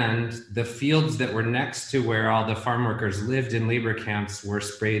 And the fields that were next to where all the farm workers lived in labor camps were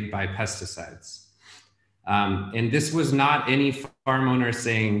sprayed by pesticides. And this was not any farm owner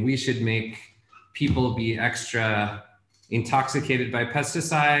saying we should make people be extra intoxicated by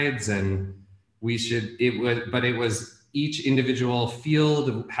pesticides and we should, but it was each individual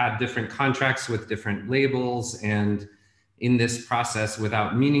field had different contracts with different labels. And in this process,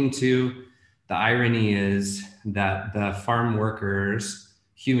 without meaning to, the irony is that the farm workers,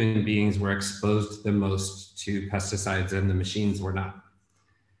 human beings, were exposed the most to pesticides and the machines were not.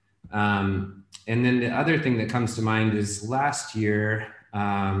 And then the other thing that comes to mind is last year,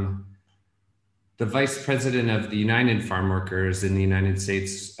 the vice president of the United Farm Workers in the United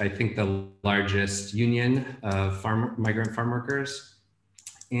States, I think the largest union of migrant farm workers,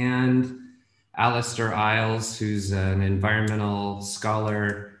 and Alistair Isles, who's an environmental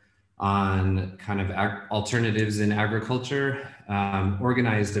scholar on kind of alternatives in agriculture,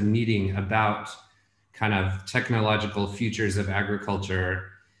 organized a meeting about kind of technological futures of agriculture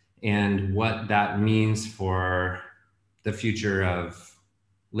and what that means for the future of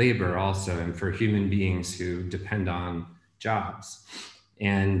labor also, and for human beings who depend on jobs.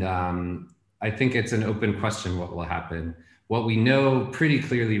 And I think it's an open question what will happen. What we know pretty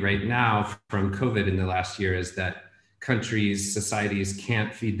clearly right now from COVID in the last year is that countries, societies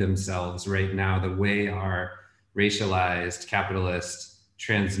can't feed themselves right now the way our racialized, capitalist,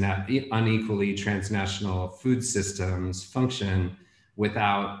 unequally transnational food systems function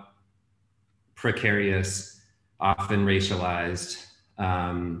without precarious, often racialized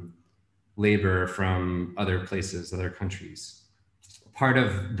labor from other places, other countries. Part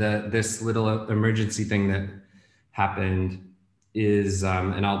of this little emergency thing that happened is,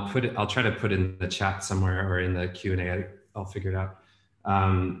 and I'll try to put in the chat somewhere or in the Q&A, I'll figure it out.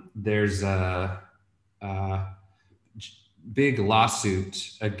 There's a big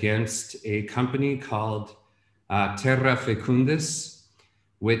lawsuit against a company called Terra Fecundis,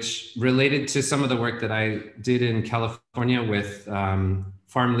 which related to some of the work that I did in California with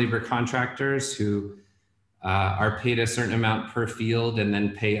farm labor contractors who are paid a certain amount per field and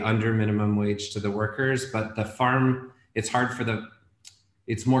then pay under minimum wage to the workers. But the farm, it's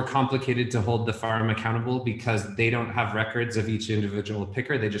more complicated to hold the farm accountable because they don't have records of each individual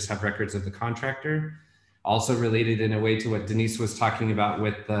picker. They just have records of the contractor. Also related in a way to what Deniz was talking about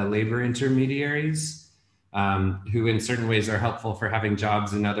with the labor intermediaries, who in certain ways are helpful for having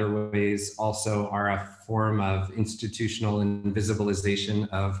jobs, in other ways also are a form of institutional invisibilization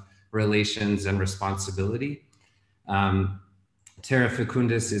of relations and responsibility. Terra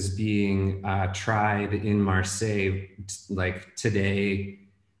Fecundus is being tried in Marseille, like today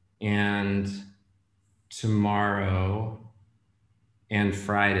and tomorrow and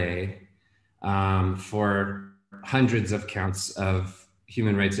Friday, for hundreds of counts of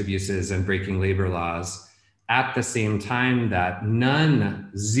human rights abuses and breaking labor laws, at the same time that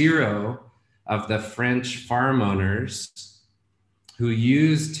zero of the French farm owners who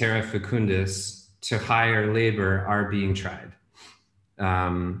use Terra Fecundus to hire labor are being tried.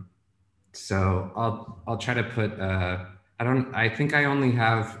 So I'll try to put, I think I only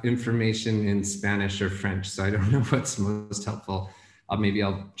have information in Spanish or French, so I don't know what's most helpful. Maybe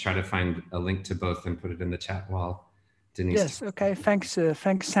I'll try to find a link to both and put it in the chat while Deniz. Yes, okay, thanks,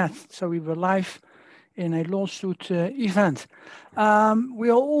 Seth. So we were live in a lawsuit event. We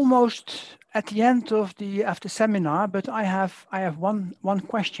are almost at the end of the seminar, but I have one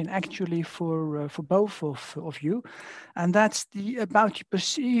question actually for both of you, and that's about the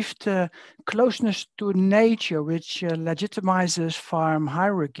perceived closeness to nature, which legitimizes farm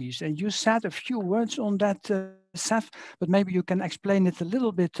hierarchies. And you said a few words on that, Seth, but maybe you can explain it a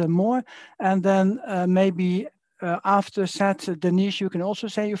little bit more, and then maybe after Seth, Deniz, you can also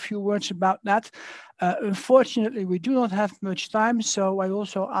say a few words about that. Unfortunately, we do not have much time, so I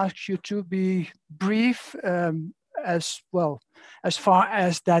also ask you to be brief as far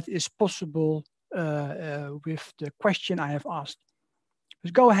as that is possible with the question I have asked.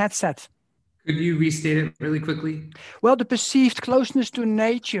 Just go ahead, Seth. Could you restate it really quickly? Well, the perceived closeness to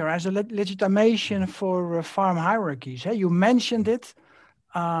nature as a legitimation for farm hierarchies. Hey, you mentioned it.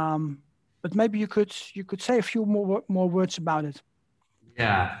 But maybe you could say a few more words about it.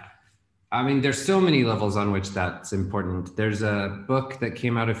 Yeah, I mean, there's so many levels on which that's important. There's a book that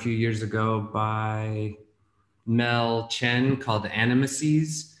came out a few years ago by Mel Chen called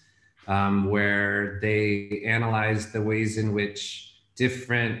Animacies, where they analyze the ways in which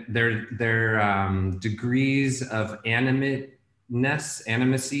their degrees of animacy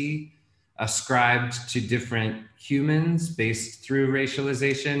ascribed to different humans based through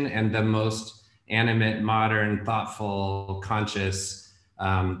racialization, and the most animate, modern, thoughtful, conscious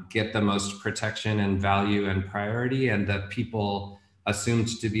get the most protection and value and priority, and the people assumed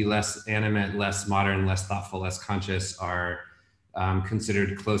to be less animate, less modern, less thoughtful, less conscious are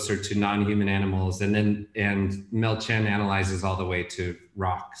considered closer to non-human animals. And Mel Chen analyzes all the way to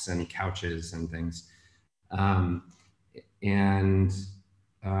rocks and couches and things.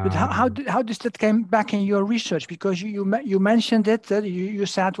 But how does that came back in your research? Because you mentioned it. You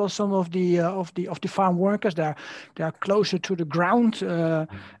said, well, some of the farm workers they're closer to the ground.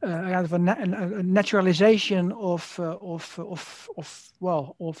 Have a naturalization of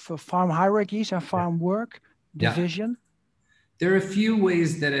farm hierarchies and farm work division. Yeah. There are a few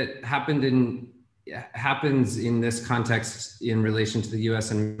ways that it happens in this context in relation to the U.S.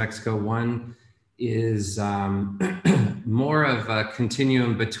 and Mexico. One is more of a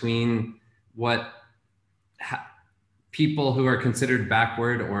continuum between what people who are considered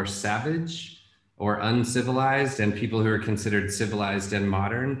backward or savage or uncivilized and people who are considered civilized and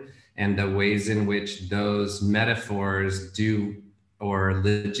modern, and the ways in which those metaphors do or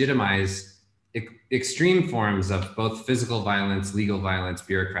legitimize extreme forms of both physical violence, legal violence,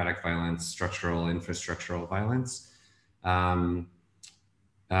 bureaucratic violence, structural, infrastructural violence.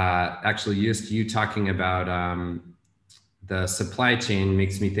 Actually, just you talking about the supply chain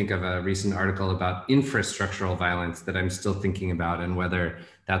makes me think of a recent article about infrastructural violence that I'm still thinking about, and whether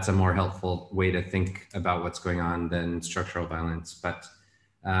that's a more helpful way to think about what's going on than structural violence. But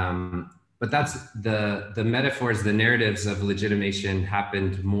that's the metaphors, the narratives of legitimation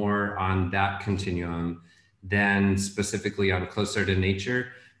happened more on that continuum than specifically on closer to nature.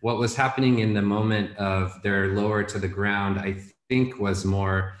 What was happening in the moment of they're lower to the ground, I think was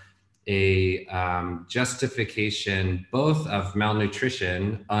more a justification both of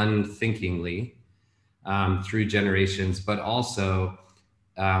malnutrition unthinkingly through generations, but also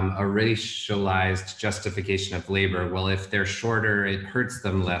a racialized justification of labor. Well, if they're shorter, it hurts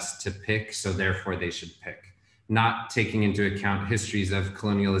them less to pick, so therefore they should pick. Not taking into account histories of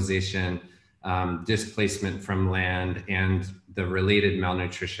colonialization, displacement from land, and the related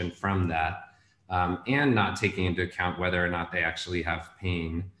malnutrition from that. And not taking into account whether or not they actually have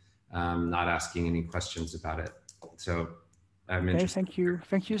pain, not asking any questions about it. So I'm interested. Okay,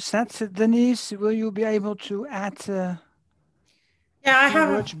 thank you, Seth. Deniz, will you be able to add I have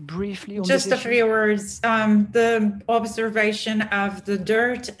words briefly on just this a few words. The observation of the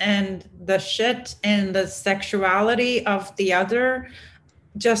dirt and the shit and the sexuality of the other,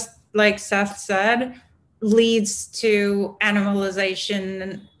 just like Seth said, leads to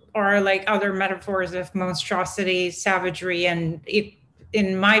animalization or like other metaphors of monstrosity, savagery, and it,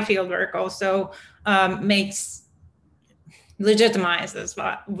 in my fieldwork also legitimizes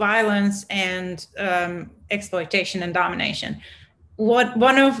violence and exploitation and domination.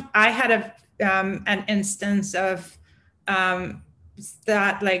 I had an instance of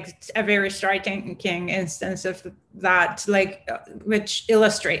that, like a very striking instance of that, like which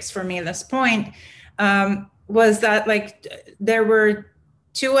illustrates for me this point, was that like there were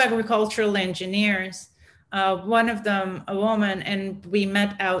two agricultural engineers, one of them a woman, and we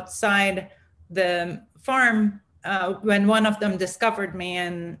met outside the farm when one of them discovered me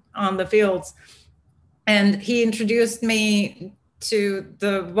on the fields, and he introduced me to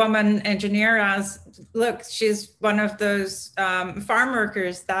the woman engineer as, look, she's one of those farm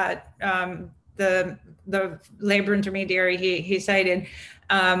workers that the labor intermediary he cited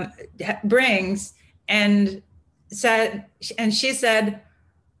brings, and she said,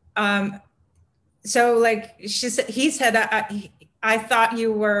 so like he said, I thought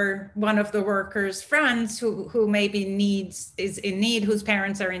you were one of the workers' friends who maybe is in need, whose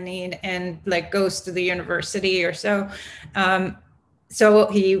parents are in need, and like goes to the university or so. So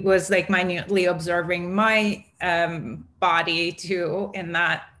he was like minutely observing my body too in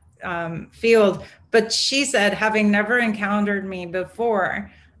that field. But she said, having never encountered me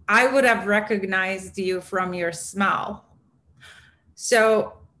before, I would have recognized you from your smell.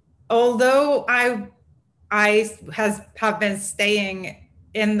 So although I have been staying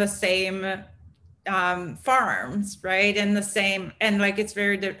in the same farms, right? In the same, and like it's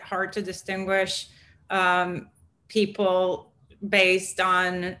very hard to distinguish people based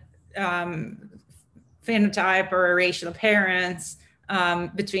on phenotype or racial appearance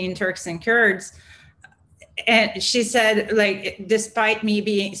between Turks and Kurds. And she said, like, despite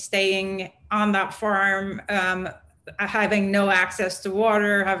me staying on that farm, having no access to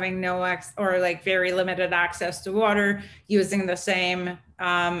water, having or like very limited access to water, using the same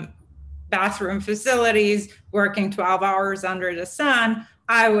bathroom facilities, working 12 hours under the sun,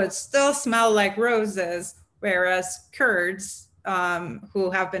 I would still smell like roses, whereas Kurds who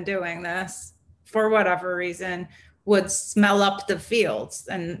have been doing this for whatever reason would smell up the fields,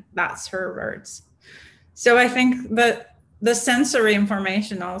 and that's her words. So I think that the sensory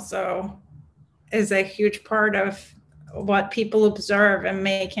information also is a huge part of what people observe in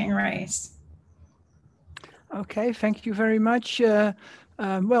making race. Okay, thank you very much.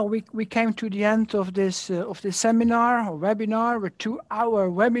 Well, we came to the end of this seminar or webinar, a 2-hour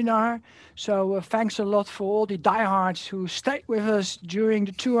webinar. So thanks a lot for all the diehards who stayed with us during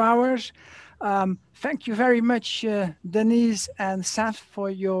the 2 hours. Thank you very much, Deniz and Seth, for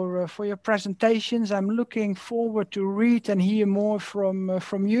your presentations. I'm looking forward to read and hear more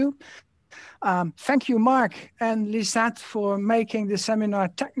from you. Thank you, Mark and Lisette, for making the seminar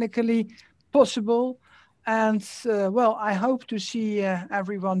technically possible. And well, I hope to see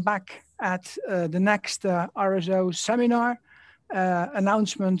everyone back at the next RSO seminar.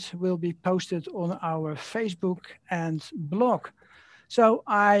 Announcement will be posted on our Facebook and blog. So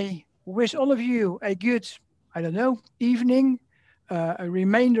I wish all of you a good, I don't know, evening, a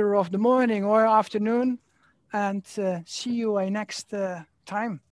remainder of the morning or afternoon, and see you next time.